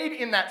stayed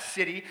in that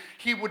city,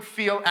 he would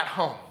feel at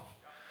home.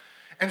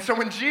 And so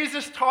when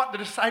Jesus taught the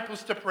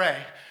disciples to pray,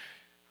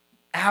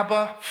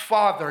 Abba,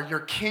 Father,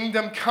 your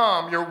kingdom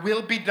come, your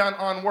will be done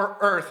on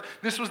earth,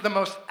 this was the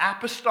most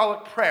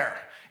apostolic prayer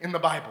in the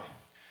Bible.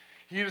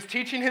 He was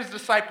teaching his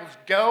disciples,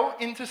 go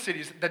into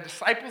cities. The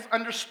disciples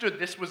understood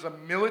this was a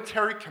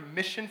military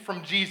commission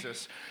from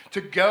Jesus to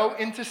go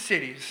into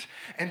cities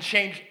and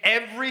change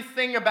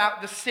everything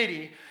about the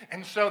city,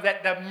 and so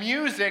that the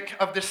music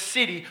of the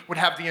city would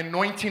have the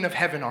anointing of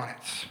heaven on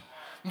it.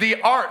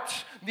 The art,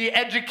 the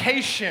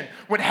education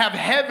would have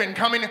heaven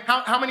coming.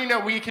 How many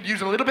know we could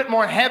use a little bit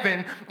more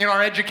heaven in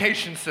our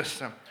education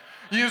system?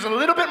 Use a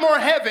little bit more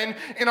heaven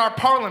in our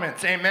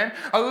parliaments, amen?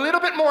 A little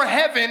bit more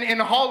heaven in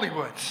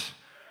Hollywoods.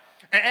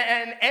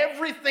 And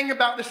everything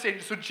about the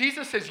city. So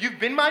Jesus says, you've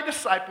been my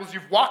disciples,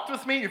 you've walked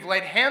with me, you've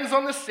laid hands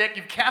on the sick,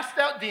 you've cast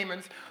out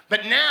demons,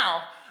 but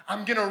now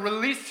I'm going to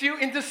release you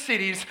into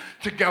cities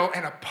to go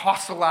and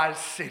apostolize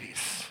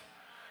cities.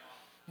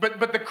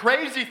 But the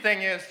crazy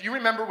thing is, you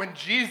remember when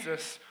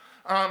Jesus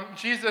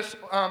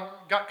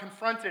got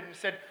confronted and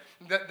said,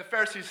 the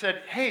Pharisees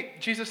said, hey,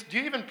 Jesus, do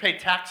you even pay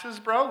taxes,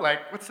 bro?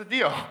 Like, what's the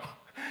deal?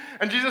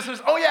 And Jesus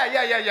says, oh,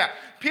 yeah.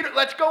 Peter,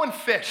 let's go and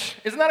fish.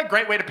 Isn't that a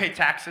great way to pay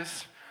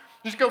taxes?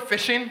 Just go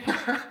fishing.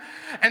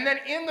 And then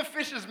in the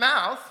fish's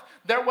mouth,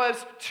 there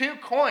was 2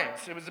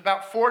 coins. It was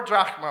about 4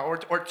 drachma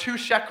or 2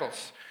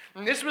 shekels.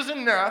 And this was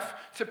enough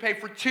to pay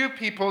for 2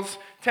 people's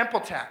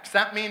temple tax.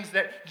 That means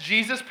that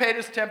Jesus paid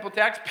his temple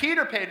tax,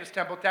 Peter paid his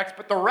temple tax,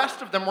 but the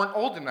rest of them weren't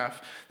old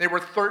enough. They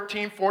were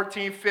 13,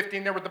 14,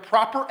 15. They were the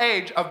proper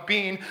age of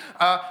being,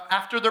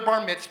 after their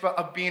bar mitzvah,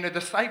 of being a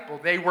disciple.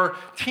 They were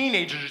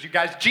teenagers, you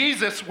guys.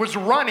 Jesus was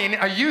running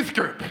a youth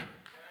group.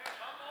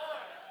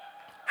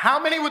 How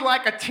many would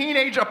like a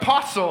teenage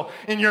apostle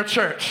in your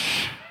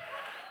church?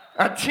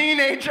 A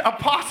teenage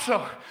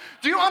apostle.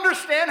 Do you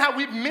understand how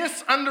we've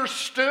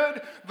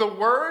misunderstood the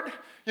word?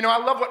 I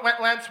love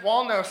what Lance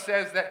Wallno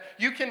says, that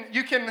you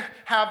can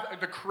have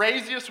the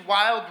craziest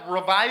wild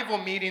revival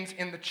meetings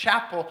in the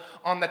chapel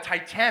on the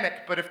Titanic,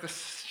 but if the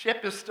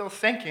ship is still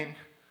sinking,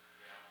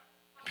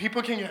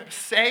 people can get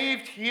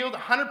saved, healed.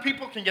 100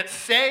 people can get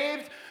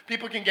saved.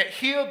 People can get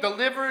healed,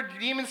 delivered,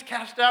 demons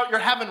cast out. You're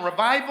having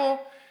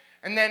revival.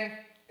 And then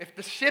if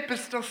the ship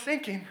is still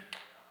sinking,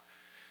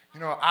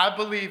 I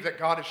believe that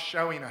God is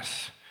showing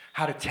us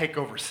how to take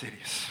over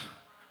cities.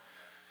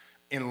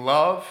 In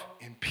love,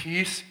 in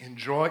peace, in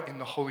joy, in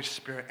the Holy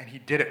Spirit. And he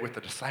did it with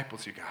the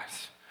disciples, you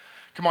guys.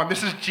 Come on,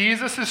 this is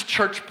Jesus'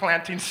 church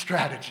planting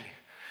strategy.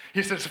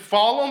 He says,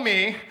 follow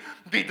me,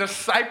 be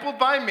discipled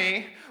by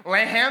me,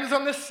 lay hands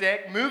on the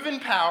sick, move in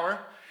power,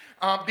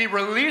 be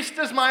released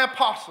as my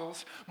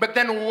apostles, but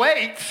then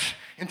wait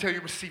until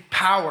you receive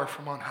power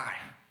from on high.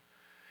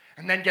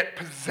 And then get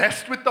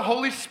possessed with the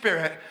Holy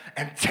Spirit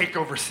and take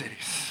over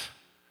cities.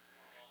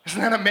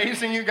 Isn't that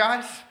amazing, you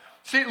guys?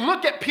 See,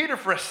 look at Peter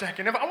for a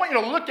second. I want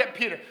you to look at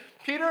Peter.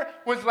 Peter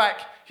was like,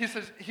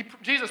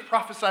 Jesus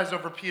prophesies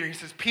over Peter. He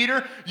says,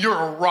 Peter, you're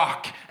a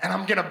rock, and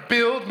I'm going to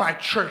build my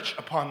church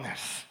upon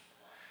this.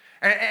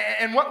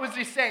 And what was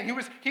he saying?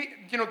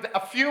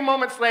 A few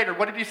moments later,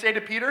 what did he say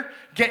to Peter?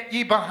 Get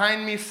ye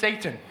behind me,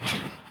 Satan.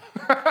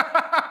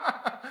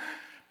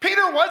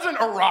 Peter wasn't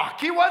a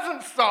rock. He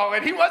wasn't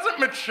solid. He wasn't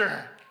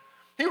mature.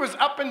 He was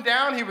up and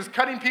down. He was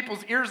cutting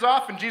people's ears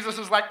off, and Jesus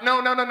is like,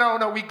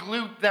 no, we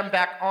glue them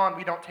back on.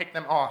 We don't take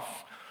them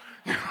off.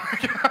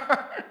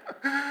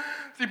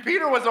 See,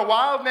 Peter was a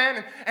wild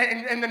man,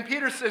 and then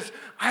Peter says,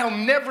 I'll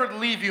never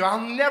leave you.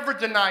 I'll never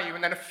deny you.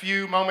 And then a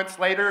few moments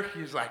later,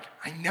 he's like,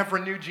 I never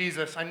knew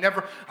Jesus. I'm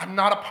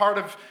not a part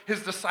of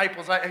his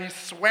disciples. He's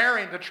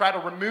swearing to try to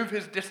remove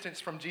his distance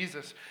from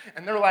Jesus.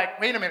 And they're like,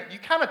 wait a minute, you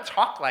kind of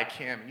talk like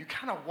him, and you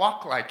kind of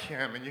walk like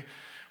him, and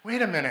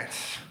wait a minute.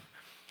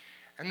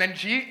 And then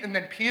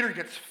Peter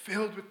gets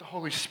filled with the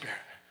Holy Spirit.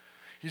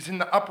 He's in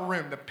the upper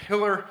room. The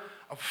pillar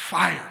of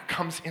fire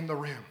comes in the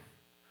room.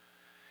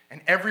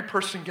 And every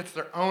person gets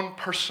their own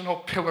personal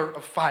pillar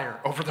of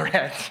fire over their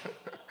heads.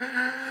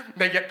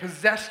 They get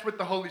possessed with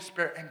the Holy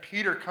Spirit, and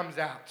Peter comes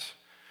out.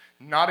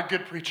 Not a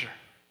good preacher.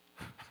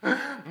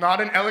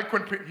 Not an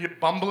eloquent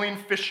bumbling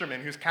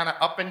fisherman who's kind of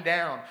up and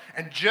down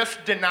and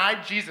just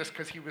denied Jesus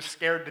because he was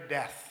scared to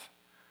death.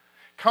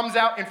 Comes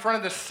out in front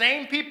of the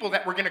same people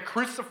that were going to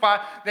crucify,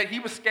 that he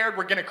was scared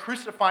were going to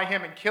crucify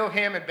him and kill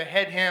him and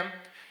behead him.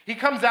 He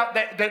comes out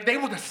that they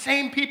were the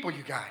same people,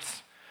 you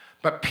guys.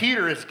 But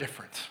Peter is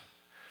different.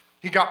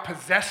 He got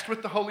possessed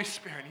with the Holy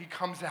Spirit. He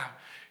comes out.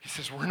 He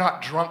says, we're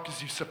not drunk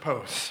as you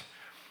suppose.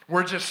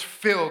 We're just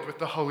filled with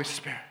the Holy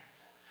Spirit.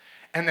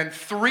 And then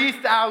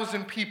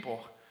 3,000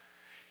 people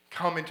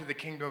come into the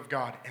kingdom of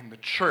God, and the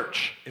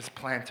church is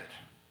planted.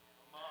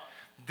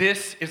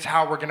 This is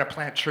how we're going to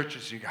plant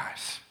churches, you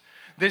guys.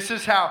 This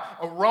is how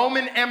a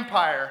Roman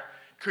Empire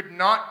could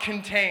not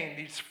contain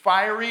these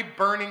fiery,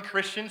 burning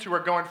Christians who are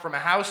going from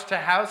house to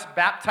house,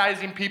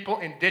 baptizing people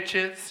in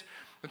ditches.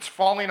 It's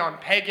falling on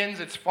pagans.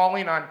 It's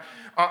falling on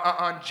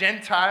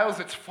Gentiles.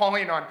 It's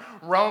falling on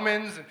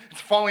Romans. It's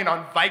falling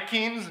on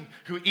Vikings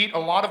who eat a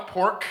lot of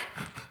pork.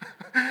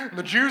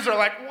 The Jews are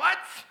like, what?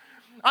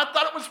 I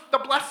thought it was the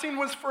blessing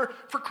was for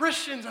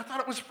Christians. I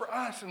thought it was for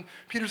us. And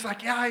Peter's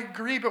like, yeah, I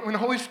agree. But when the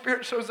Holy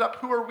Spirit shows up,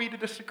 who are we to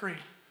disagree?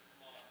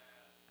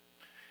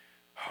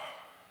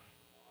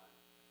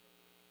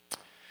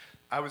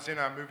 I was in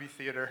a movie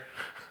theater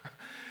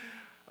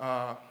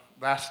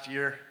last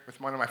year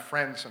with one of my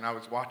friends, and I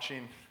was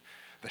watching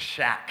The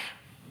Shack.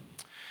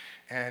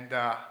 And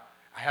I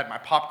had my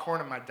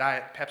popcorn and my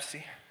Diet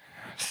Pepsi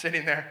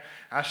sitting there.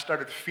 I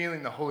started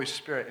feeling the Holy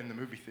Spirit in the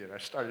movie theater. I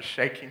started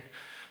shaking,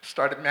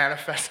 started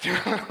manifesting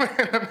in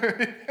the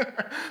movie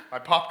theater. My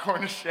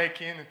popcorn is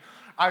shaking, and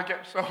I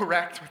get so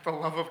wrecked with the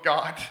love of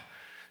God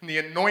and the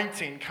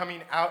anointing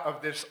coming out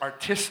of this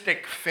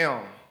artistic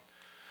film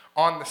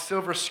on the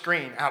silver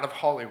screen out of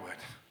Hollywood.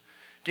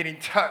 Getting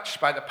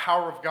touched by the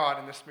power of God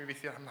in this movie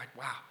theater. I'm like,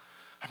 wow,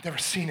 I've never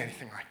seen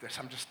anything like this.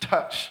 I'm just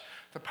touched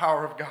the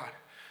power of God.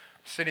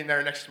 I'm sitting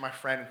there next to my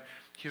friend.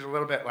 He's a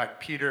little bit like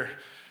Peter,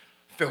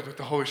 filled with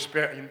the Holy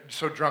Spirit. He's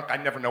so drunk, I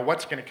never know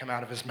what's going to come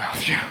out of his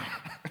mouth.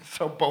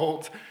 So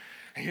bold.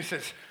 And he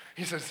says,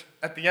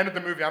 at the end of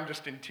the movie, I'm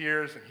just in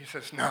tears. And he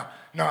says, no,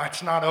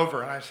 it's not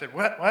over. And I said,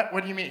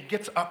 what do you mean? He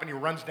gets up and he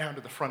runs down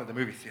to the front of the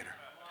movie theater.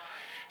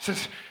 He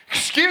says,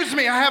 excuse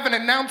me, I have an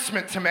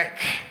announcement to make.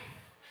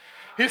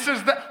 He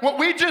says that what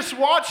we just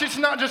watched is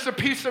not just a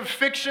piece of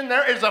fiction.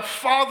 There is a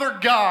Father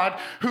God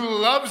who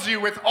loves you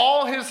with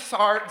all his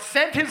heart,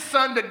 sent his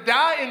son to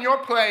die in your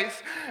place.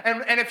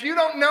 And if you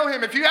don't know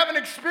him, if you haven't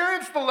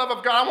experienced the love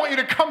of God, I want you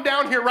to come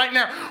down here right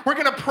now. We're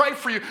going to pray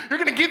for you. You're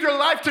going to give your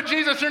life to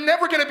Jesus. You're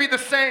never going to be the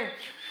same.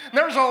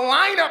 There's a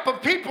lineup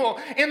of people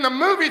in the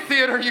movie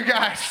theater, you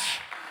guys,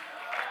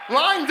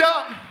 lined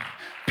up.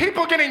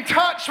 People getting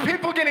touched,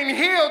 people getting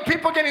healed,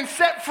 people getting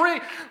set free,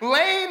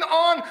 laying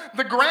on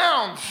the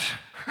ground.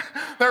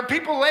 There are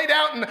people laid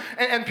out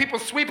and people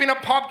sweeping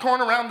up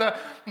popcorn around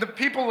the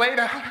people laid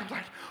out. I'm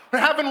like, we're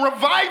having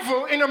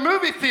revival in a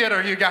movie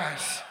theater, you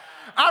guys.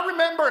 I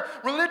remember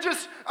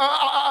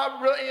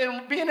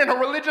being in a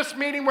religious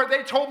meeting where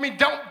they told me,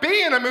 don't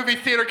be in a movie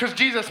theater because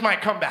Jesus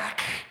might come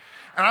back.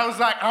 And I was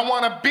like, I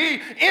want to be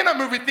in a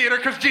movie theater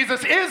because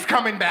Jesus is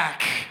coming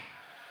back.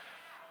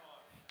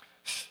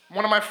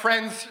 One of my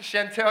friends,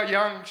 Chantel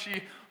Young,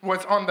 she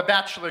was on The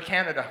Bachelor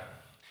Canada.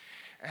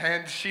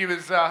 And she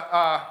was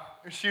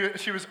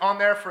on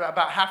there for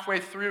about halfway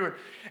through,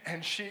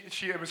 and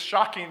it was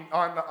shocking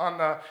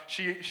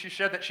she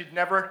shared that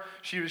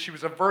she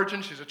was a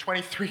virgin. She's a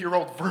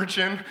 23-year-old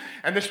virgin,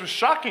 and this was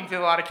shocking to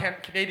a lot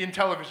of Canadian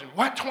television.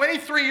 What,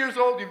 23 years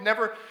old? You've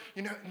never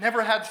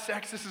had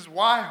sex? This is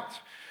wild.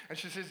 And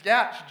she says,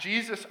 yeah, it's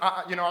Jesus.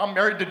 I'm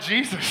married to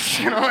Jesus.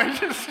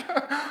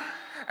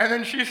 And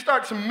then she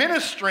starts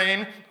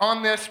ministering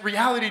on this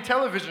reality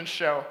television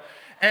show.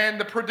 And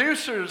the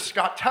producers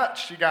got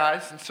touched, you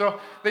guys. And so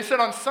they said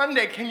on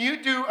Sunday, can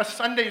you do a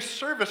Sunday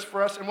service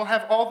for us? And we'll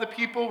have all the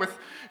people with,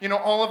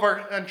 all of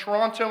our, in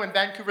Toronto and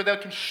Vancouver, they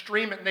can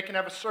stream it and they can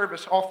have a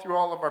service all through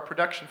all of our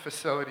production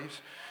facilities.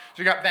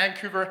 So you got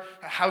Vancouver,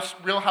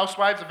 Real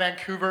Housewives of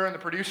Vancouver and the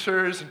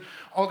producers and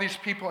all these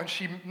people. And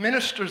she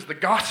ministers the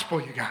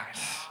gospel, you guys.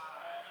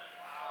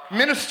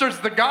 Ministers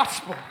the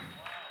gospel.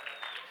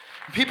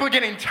 People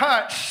getting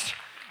touched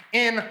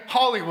in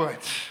Hollywood,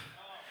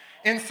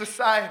 in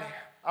society.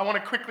 I want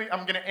to quickly,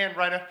 I'm going to end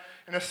right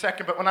in a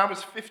second, but when I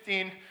was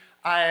 15,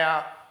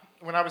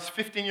 when I was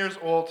 15 years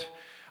old,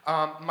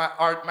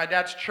 my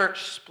dad's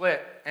church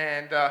split,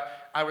 and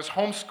I was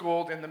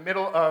homeschooled in the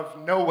middle of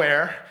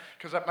nowhere,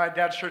 because my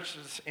dad's church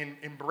is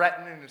in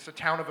Breton, and it's a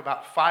town of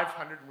about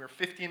 500, and we were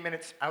 15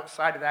 minutes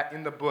outside of that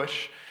in the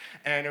bush,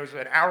 and it was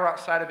an hour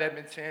outside of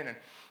Edmonton,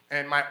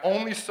 and my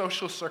only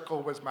social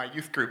circle was my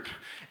youth group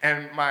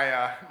and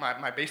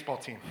my baseball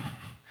team.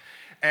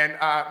 And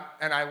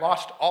I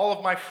lost all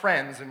of my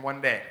friends in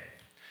one day.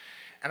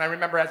 And I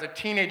remember as a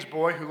teenage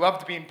boy who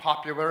loved being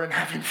popular and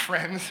having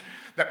friends,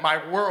 that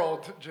my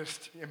world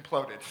just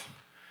imploded.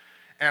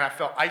 And I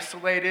felt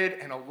isolated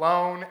and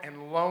alone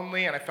and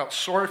lonely, and I felt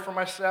sorry for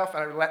myself,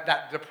 and I let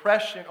that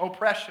oppression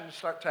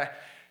start to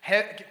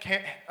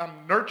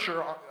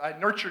nurture. I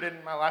nurtured it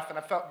in my life, and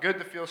I felt good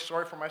to feel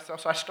sorry for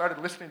myself, so I started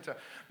listening to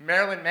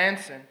Marilyn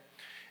Manson.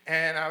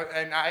 And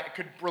I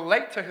could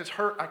relate to his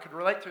hurt. I could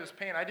relate to his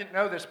pain. I didn't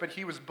know this, but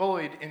he was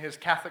bullied in his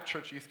Catholic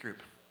church youth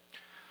group.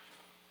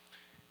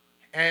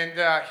 And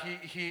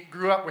he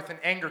grew up with an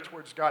anger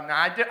towards God. Now,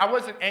 I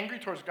wasn't angry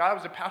towards God. I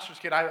was a pastor's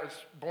kid. I was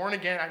born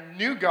again. I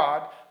knew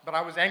God, but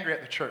I was angry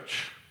at the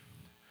church.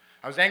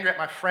 I was angry at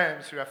my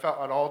friends who I felt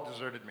had all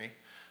deserted me.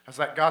 I was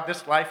like, God,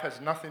 this life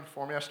has nothing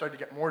for me. I started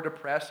to get more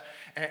depressed.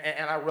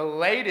 And I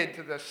related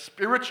to the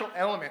spiritual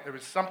element. There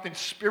was something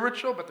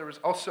spiritual, but there was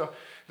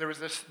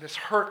this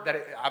hurt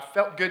that I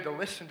felt good to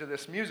listen to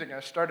this music. And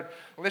I started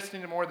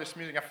listening to more of this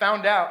music. I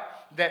found out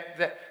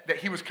that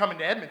he was coming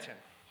to Edmonton.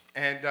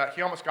 And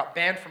he almost got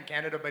banned from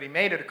Canada, but he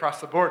made it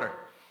across the border.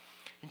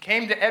 He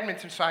came to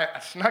Edmonton, so I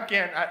snuck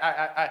in.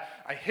 I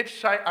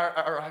hitchhiked,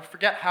 or I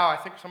forget how. I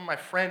think some of my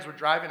friends were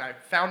driving. I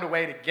found a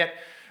way to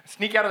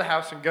sneak out of the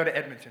house and go to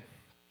Edmonton.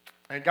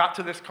 I got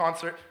to this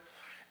concert,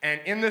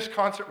 and in this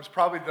concert was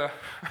probably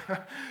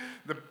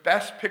the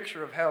best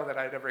picture of hell that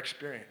I'd ever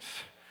experienced.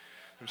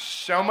 There was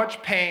so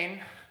much pain,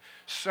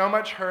 so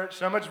much hurt,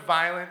 so much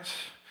violence.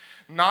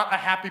 Not a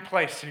happy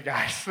place, you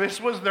guys.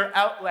 This was their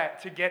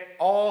outlet to get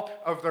all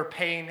of their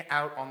pain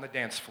out on the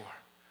dance floor.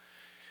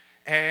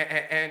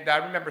 And I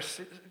remember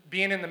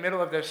being in the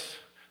middle of this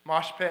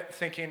mosh pit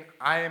thinking,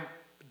 I am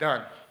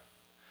done.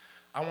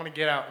 I want to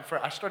get out.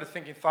 I started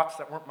thinking thoughts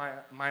that weren't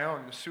my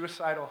own, the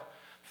suicidal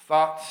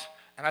thoughts,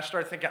 and I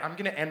started thinking, I'm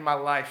going to end my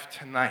life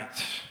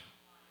tonight.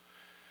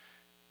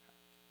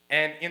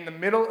 And in the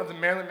middle of the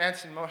Marilyn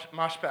Manson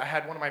mosh pit, I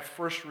had one of my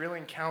first real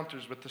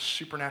encounters with the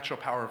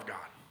supernatural power of God.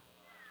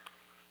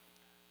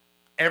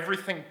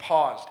 Everything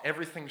paused.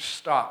 Everything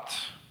stopped.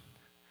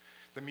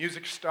 The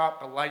music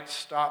stopped. The lights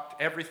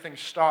stopped. Everything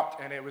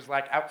stopped, and it was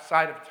like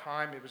outside of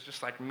time. It was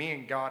just like me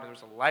and God. There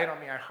was a light on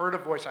me. I heard a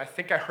voice. I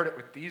think I heard it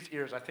with these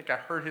ears. I think I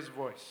heard his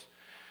voice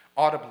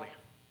audibly.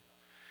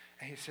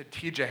 And he said,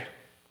 TJ,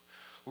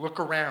 look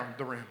around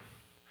the room.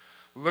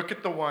 Look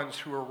at the ones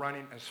who are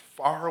running as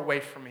far away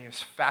from me as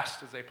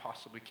fast as they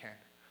possibly can.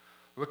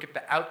 Look at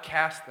the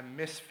outcasts, the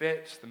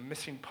misfits, the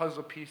missing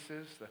puzzle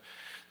pieces,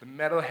 the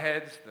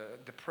metalheads, the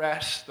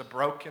depressed, the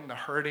broken, the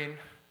hurting.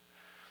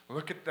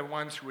 Look at the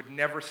ones who would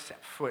never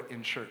set foot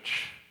in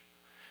church.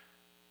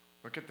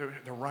 Look at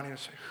the running and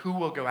say, who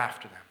will go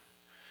after them?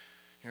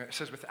 You know, it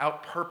says,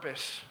 without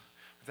purpose,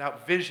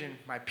 without vision,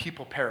 my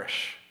people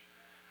perish.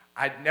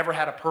 I'd never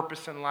had a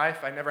purpose in life.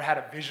 I never had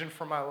a vision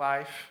for my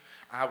life.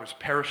 I was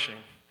perishing.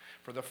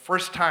 For the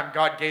first time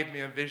God gave me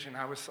a vision,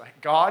 I was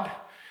like, God,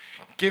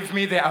 give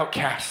me the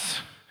outcasts.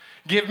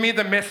 Give me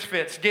the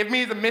misfits. Give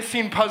me the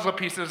missing puzzle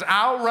pieces.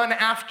 I'll run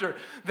after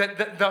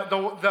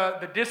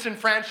the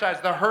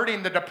disenfranchised, the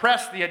hurting, the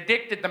depressed, the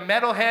addicted, the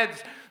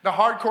metalheads, the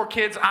hardcore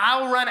kids.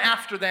 I'll run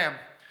after them.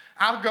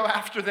 I'll go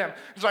after them.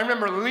 So I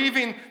remember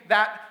leaving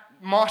that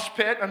mosh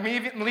pit, and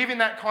leaving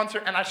that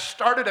concert, and I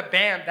started a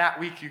band that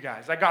week, you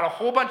guys. I got a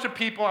whole bunch of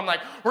people. I'm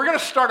like, we're going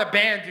to start a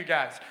band, you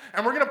guys.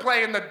 And we're going to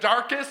play in the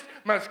darkest,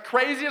 most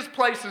craziest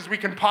places we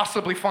can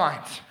possibly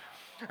find.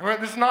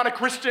 This is not a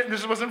Christian,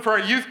 this wasn't for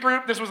a youth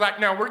group. This was like,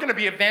 no, we're going to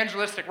be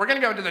evangelistic. We're going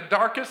to go into the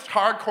darkest,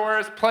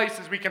 hardcorest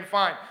places we can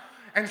find.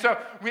 And so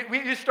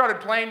we just started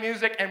playing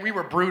music, and we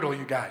were brutal,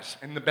 you guys,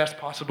 in the best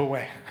possible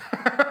way.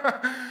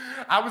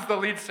 I was the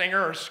lead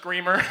singer or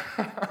screamer,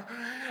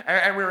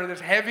 and we were this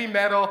heavy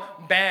metal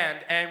band,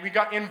 and we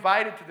got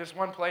invited to this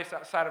one place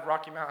outside of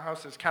Rocky Mountain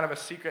House. It's kind of a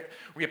secret.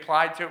 We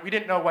applied to it. We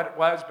didn't know what it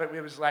was, but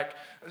it was like,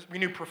 we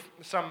knew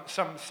some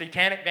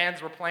satanic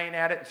bands were playing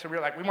at it, and so we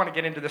were like, we want to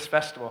get into this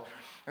festival.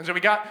 And so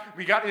we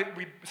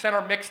sent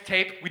our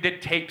mixtape. We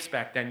did tapes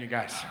back then, you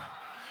guys.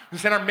 We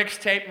sent our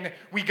mixtape, and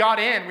we got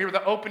in. We were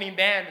the opening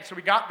band, and so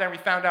we got there, and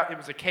we found out it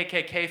was a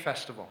KKK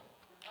festival.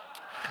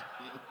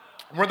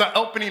 We're the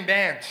opening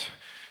band.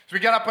 So we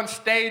got up on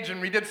stage, and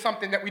we did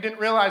something that we didn't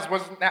realize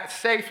wasn't that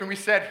safe, and we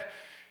said,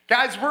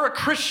 guys, we're a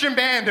Christian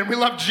band, and we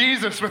love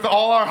Jesus with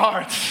all our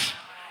hearts.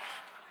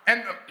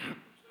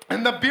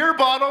 And the beer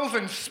bottles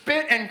and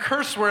spit and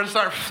curse words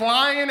are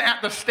flying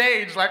at the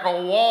stage like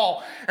a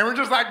wall. And we're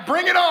just like,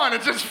 bring it on.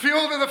 It's just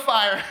fuel to the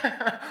fire.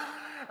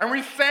 And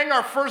we sang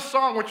our first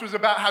song, which was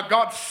about how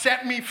God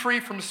set me free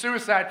from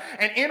suicide.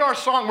 And in our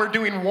song, we're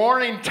doing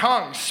warring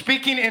tongues,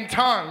 speaking in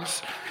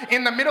tongues.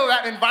 In the middle of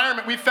that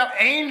environment, we felt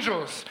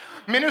angels,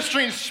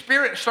 ministering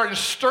spirits started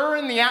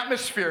stirring the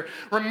atmosphere,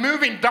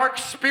 removing dark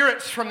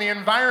spirits from the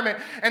environment.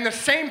 And the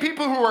same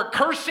people who were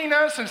cursing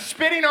us and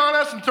spitting on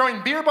us and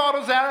throwing beer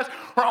bottles at us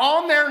were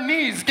on their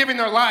knees giving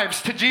their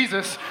lives to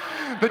Jesus,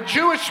 the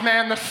Jewish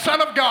man, the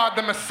Son of God,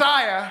 the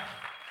Messiah.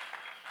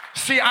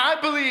 See, I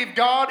believe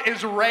God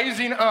is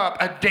raising up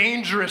a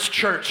dangerous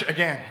church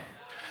again.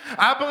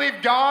 I believe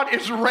God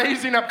is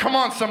raising up, come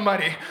on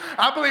somebody.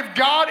 I believe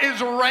God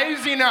is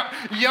raising up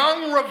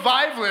young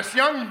revivalists,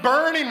 young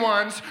burning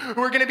ones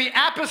who are going to be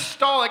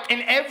apostolic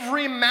in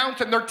every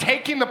mountain. They're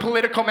taking the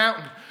political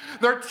mountain.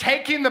 They're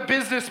taking the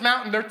business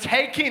mountain. They're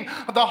taking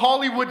the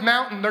Hollywood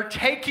mountain. They're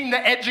taking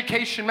the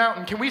education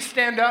mountain. Can we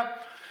stand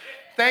up?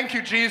 Thank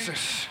you,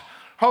 Jesus.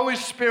 Holy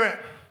Spirit.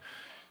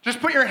 Just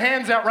put your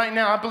hands out right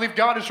now. I believe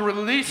God is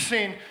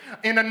releasing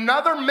in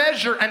another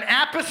measure an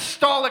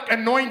apostolic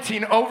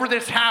anointing over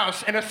this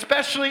house, and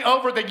especially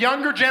over the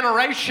younger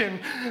generation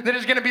that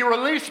is going to be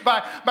released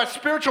by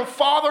spiritual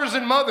fathers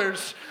and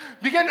mothers.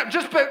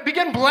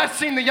 Begin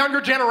blessing the younger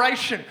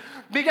generation.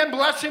 Begin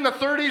blessing the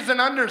 30s and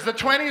unders, the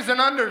 20s and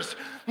unders.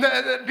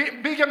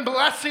 Begin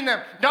blessing them.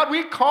 God,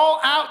 we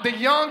call out the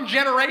young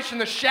generation,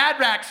 the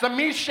Shadrachs, the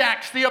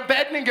Meshachs, the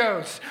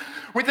Abednegos.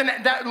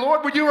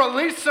 Lord, would you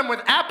release them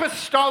with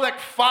apostolic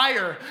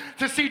fire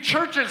to see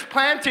churches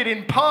planted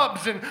in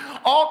pubs and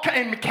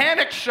in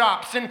mechanic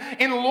shops and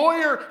in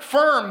lawyer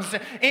firms,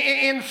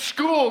 in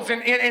schools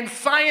and in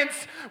science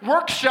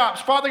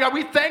workshops. Father God,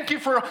 we thank you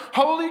for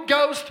Holy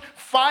Ghost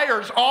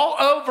fires all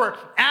over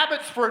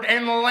Abbotsford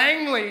and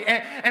Langley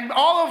and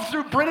all over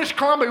through British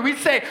Columbia. We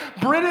say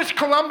British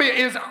Columbia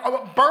is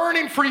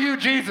burning for you,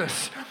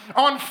 Jesus,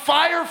 on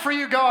fire for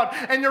you, God,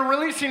 and you're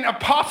releasing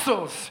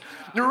apostles.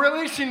 You're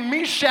releasing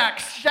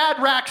Meshachs,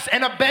 Shadrachs,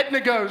 and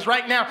Abednegos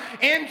right now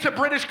into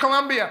British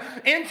Columbia,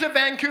 into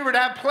Vancouver to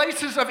have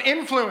places of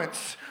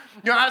influence.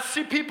 You know, I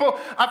see people,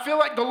 I feel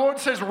like the Lord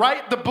says,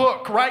 write the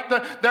book, right?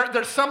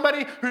 There's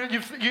somebody who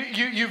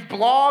you've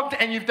blogged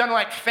and you've done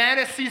like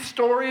fantasy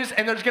stories,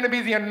 and there's going to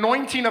be the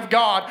anointing of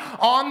God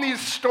on these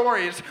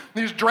stories,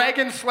 these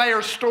dragon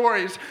slayer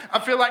stories. I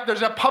feel like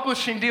there's a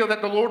publishing deal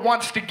that the Lord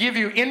wants to give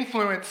you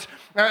influence.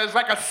 There's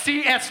like a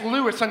C.S.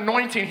 Lewis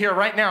anointing here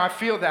right now. I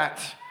feel that.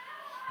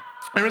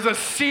 There is a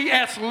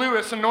C.S.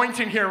 Lewis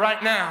anointing here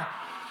right now.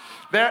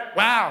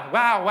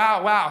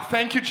 Wow.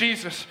 Thank you,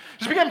 Jesus.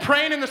 Just begin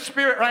praying in the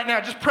Spirit right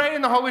now. Just pray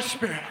in the Holy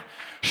Spirit.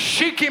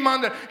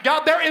 Shikimanda.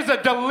 God, there is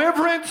a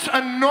deliverance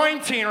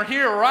anointing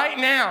here right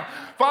now.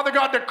 Father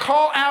God, to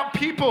call out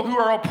people who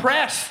are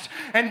oppressed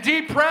and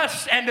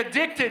depressed and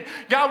addicted.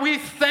 God, we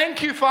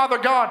thank you, Father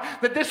God,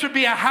 that this would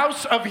be a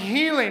house of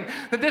healing,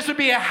 that this would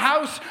be a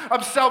house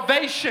of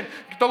salvation.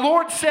 The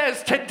Lord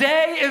says,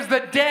 today is the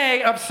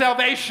day of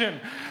salvation.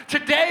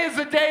 Today is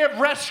the day of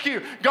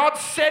rescue. God's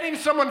setting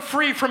someone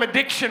free from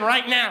addiction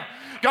right now.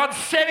 God's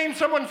setting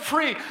someone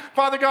free.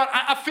 Father God,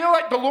 I feel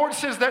like the Lord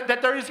says that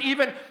there is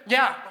even,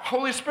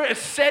 Holy Spirit is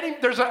setting,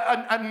 there's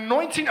an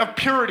anointing of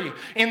purity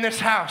in this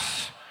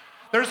house.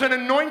 There's an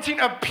anointing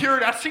of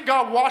purity. I see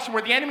God washing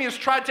where the enemy has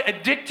tried to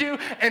addict you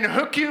and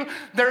hook you.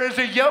 There is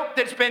a yoke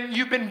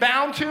you've been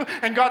bound to,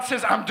 and God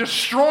says, I'm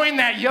destroying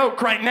that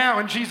yoke right now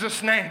in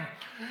Jesus' name.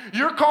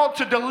 You're called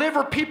to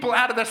deliver people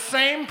out of the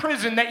same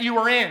prison that you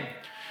were in.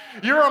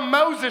 You're a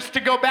Moses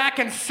to go back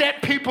and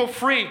set people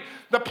free.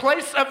 The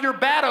place of your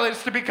battle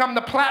is to become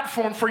the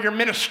platform for your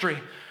ministry.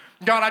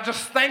 God, I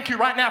just thank you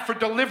right now for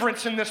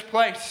deliverance in this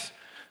place.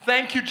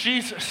 Thank you,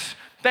 Jesus.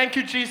 Thank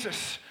you,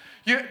 Jesus.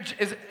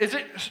 Is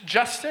it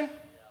Justin?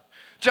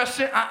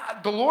 Justin,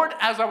 the Lord,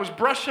 as I was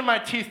brushing my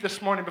teeth this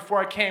morning before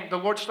I came, the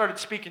Lord started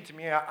speaking to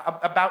me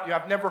about you.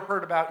 I've never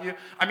heard about you.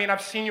 I mean,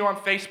 I've seen you on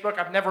Facebook.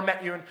 I've never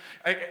met you.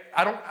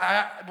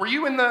 Were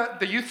you in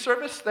the youth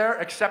service there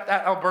except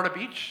at Alberta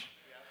Beach?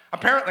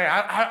 Apparently,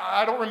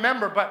 I don't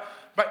remember, but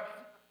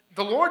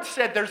the Lord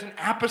said there's an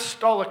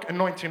apostolic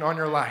anointing on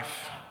your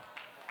life.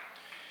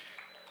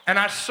 And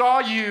I saw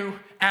you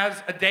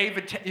as a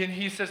David, and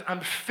he says,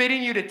 I'm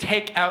fitting you to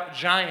take out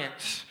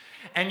giants.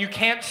 And you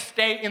can't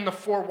stay in the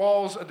four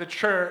walls of the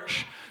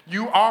church.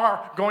 You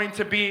are going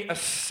to be a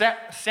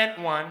sent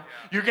one.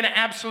 You're going to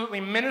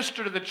absolutely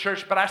minister to the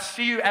church, but I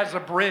see you as a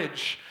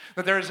bridge.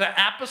 That there's an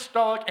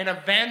apostolic and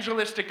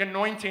evangelistic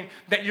anointing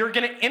that you're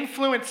going to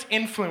influence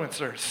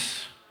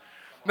influencers.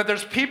 But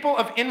there's people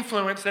of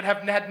influence that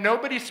have had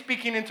nobody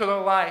speaking into their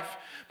life.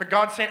 But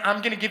God's saying,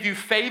 I'm going to give you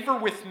favor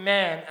with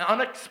men,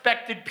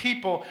 unexpected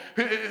people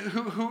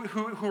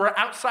who are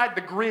outside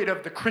the grid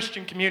of the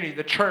Christian community,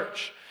 the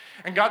church.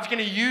 And God's going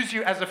to use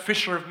you as a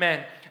fisher of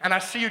men. And I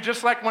see you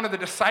just like one of the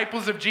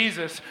disciples of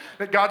Jesus,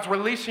 that God's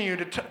releasing you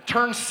to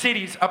turn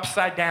cities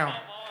upside down.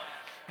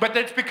 But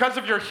it's because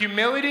of your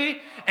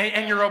humility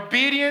and your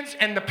obedience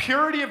and the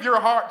purity of your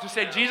heart to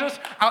say, Jesus,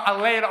 I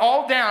lay it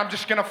all down. I'm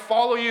just going to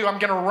follow you. I'm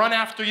going to run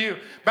after you.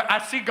 But I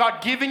see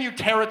God giving you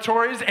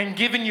territories and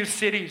giving you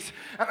cities.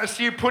 And I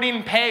see you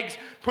putting pegs,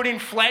 putting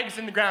flags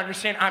in the ground. You're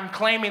saying, I'm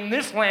claiming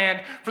this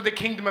land for the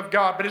kingdom of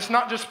God. But it's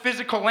not just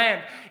physical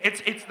land.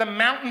 It's the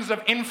mountains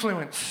of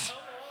influence.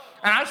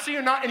 And I see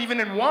you're not even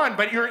in one,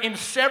 but you're in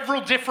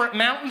several different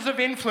mountains of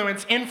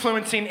influence,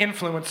 influencing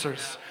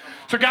influencers.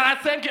 So God,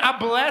 I thank you. I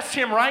bless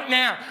him right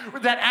now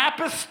with that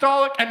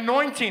apostolic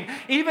anointing,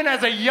 even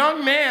as a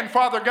young man,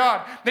 Father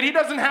God, that he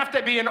doesn't have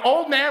to be an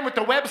old man with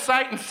a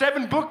website and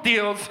 7 book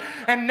deals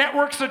and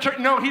networks.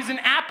 No,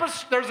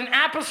 there's an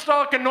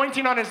apostolic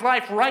anointing on his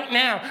life right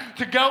now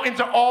to go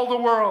into all the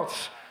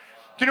worlds.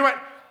 Do you know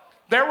what?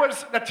 There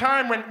was a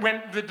time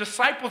when the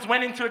disciples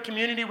went into a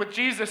community with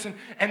Jesus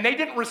and they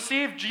didn't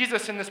receive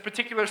Jesus in this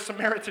particular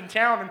Samaritan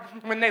town.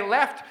 And when they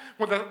left,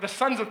 the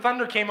sons of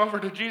thunder came over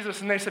to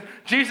Jesus and they said,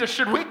 Jesus,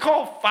 should we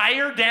call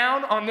fire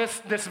down on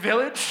this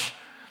village?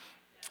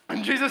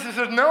 And Jesus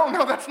says,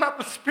 no, that's not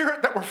the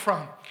spirit that we're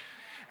from.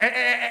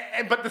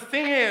 But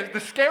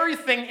the scary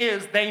thing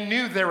is they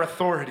knew their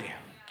authority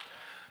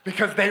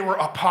because they were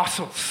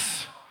apostles.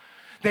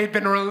 They'd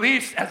been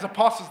released as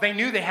apostles. They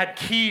knew they had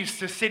keys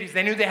to cities.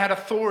 They knew they had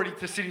authority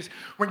to cities.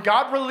 When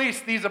God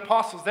released these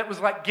apostles, that was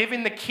like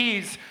giving the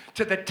keys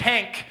to the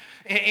tank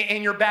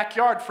in your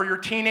backyard for your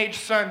teenage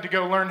son to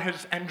go learn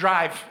and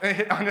drive.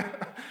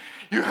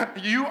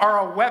 You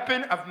are a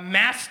weapon of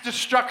mass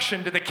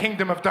destruction to the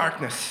kingdom of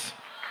darkness.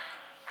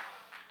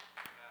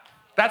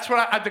 That's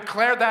what I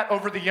declare that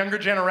over the younger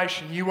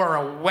generation. You are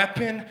a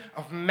weapon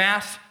of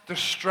mass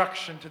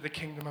destruction to the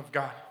kingdom of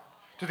God,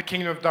 to the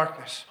kingdom of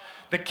darkness.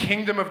 The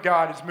kingdom of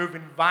God is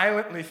moving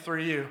violently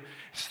through you.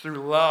 It's through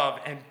love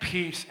and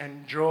peace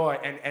and joy.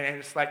 And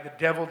it's like the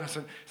devil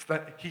doesn't, it's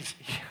like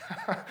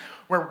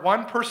where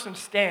one person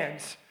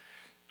stands,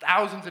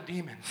 thousands of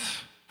demons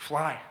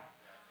fly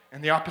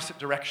in the opposite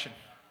direction.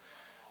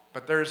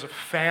 But there's a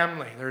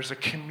family, there's a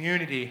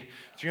community.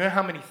 Do you know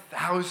how many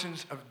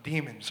thousands of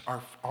demons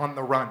are on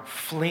the run,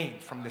 fleeing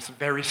from this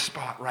very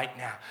spot right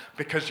now?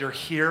 Because you're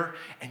here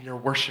and you're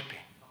worshiping.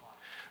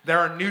 There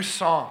are new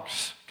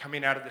songs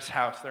coming out of this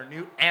house. There are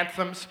new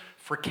anthems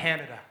for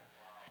Canada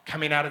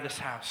coming out of this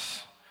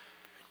house.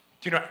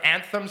 Do you know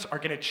anthems are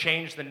going to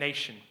change the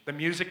nation? The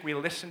music we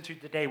listen to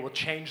today will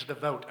change the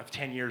vote of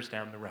 10 years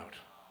down the road.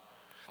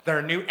 There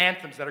are new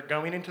anthems that are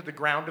going into the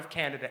ground of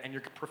Canada, and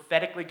you're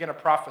prophetically going to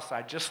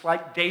prophesy, just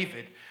like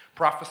David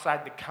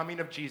prophesied the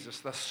coming of Jesus.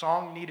 The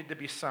song needed to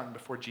be sung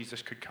before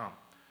Jesus could come.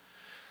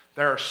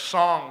 There are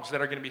songs that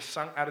are going to be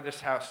sung out of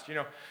this house. You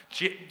know,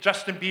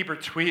 Justin Bieber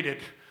tweeted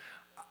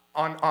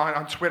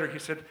on Twitter, he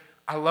said,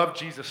 I love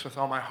Jesus with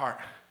all my heart.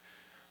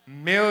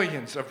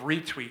 Millions of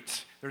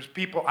retweets. There's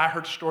people, I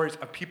heard stories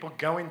of people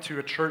going to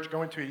a church,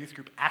 going to a youth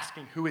group,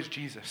 asking who is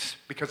Jesus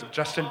because of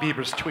Justin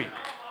Bieber's tweet.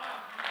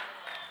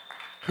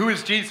 Who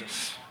is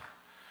Jesus?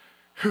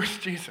 Who is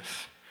Jesus?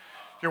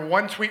 Your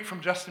one tweet from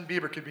Justin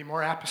Bieber could be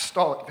more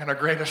apostolic than our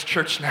greatest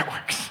church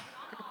networks.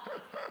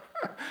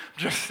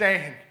 Just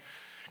saying.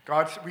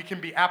 We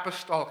can be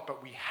apostolic,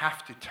 but we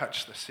have to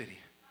touch the city.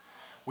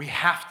 We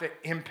have to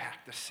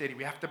impact the city.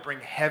 We have to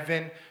bring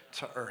heaven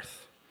to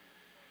earth.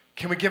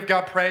 Can we give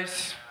God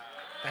praise?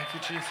 Thank you,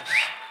 Jesus.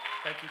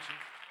 Thank you,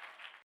 Jesus.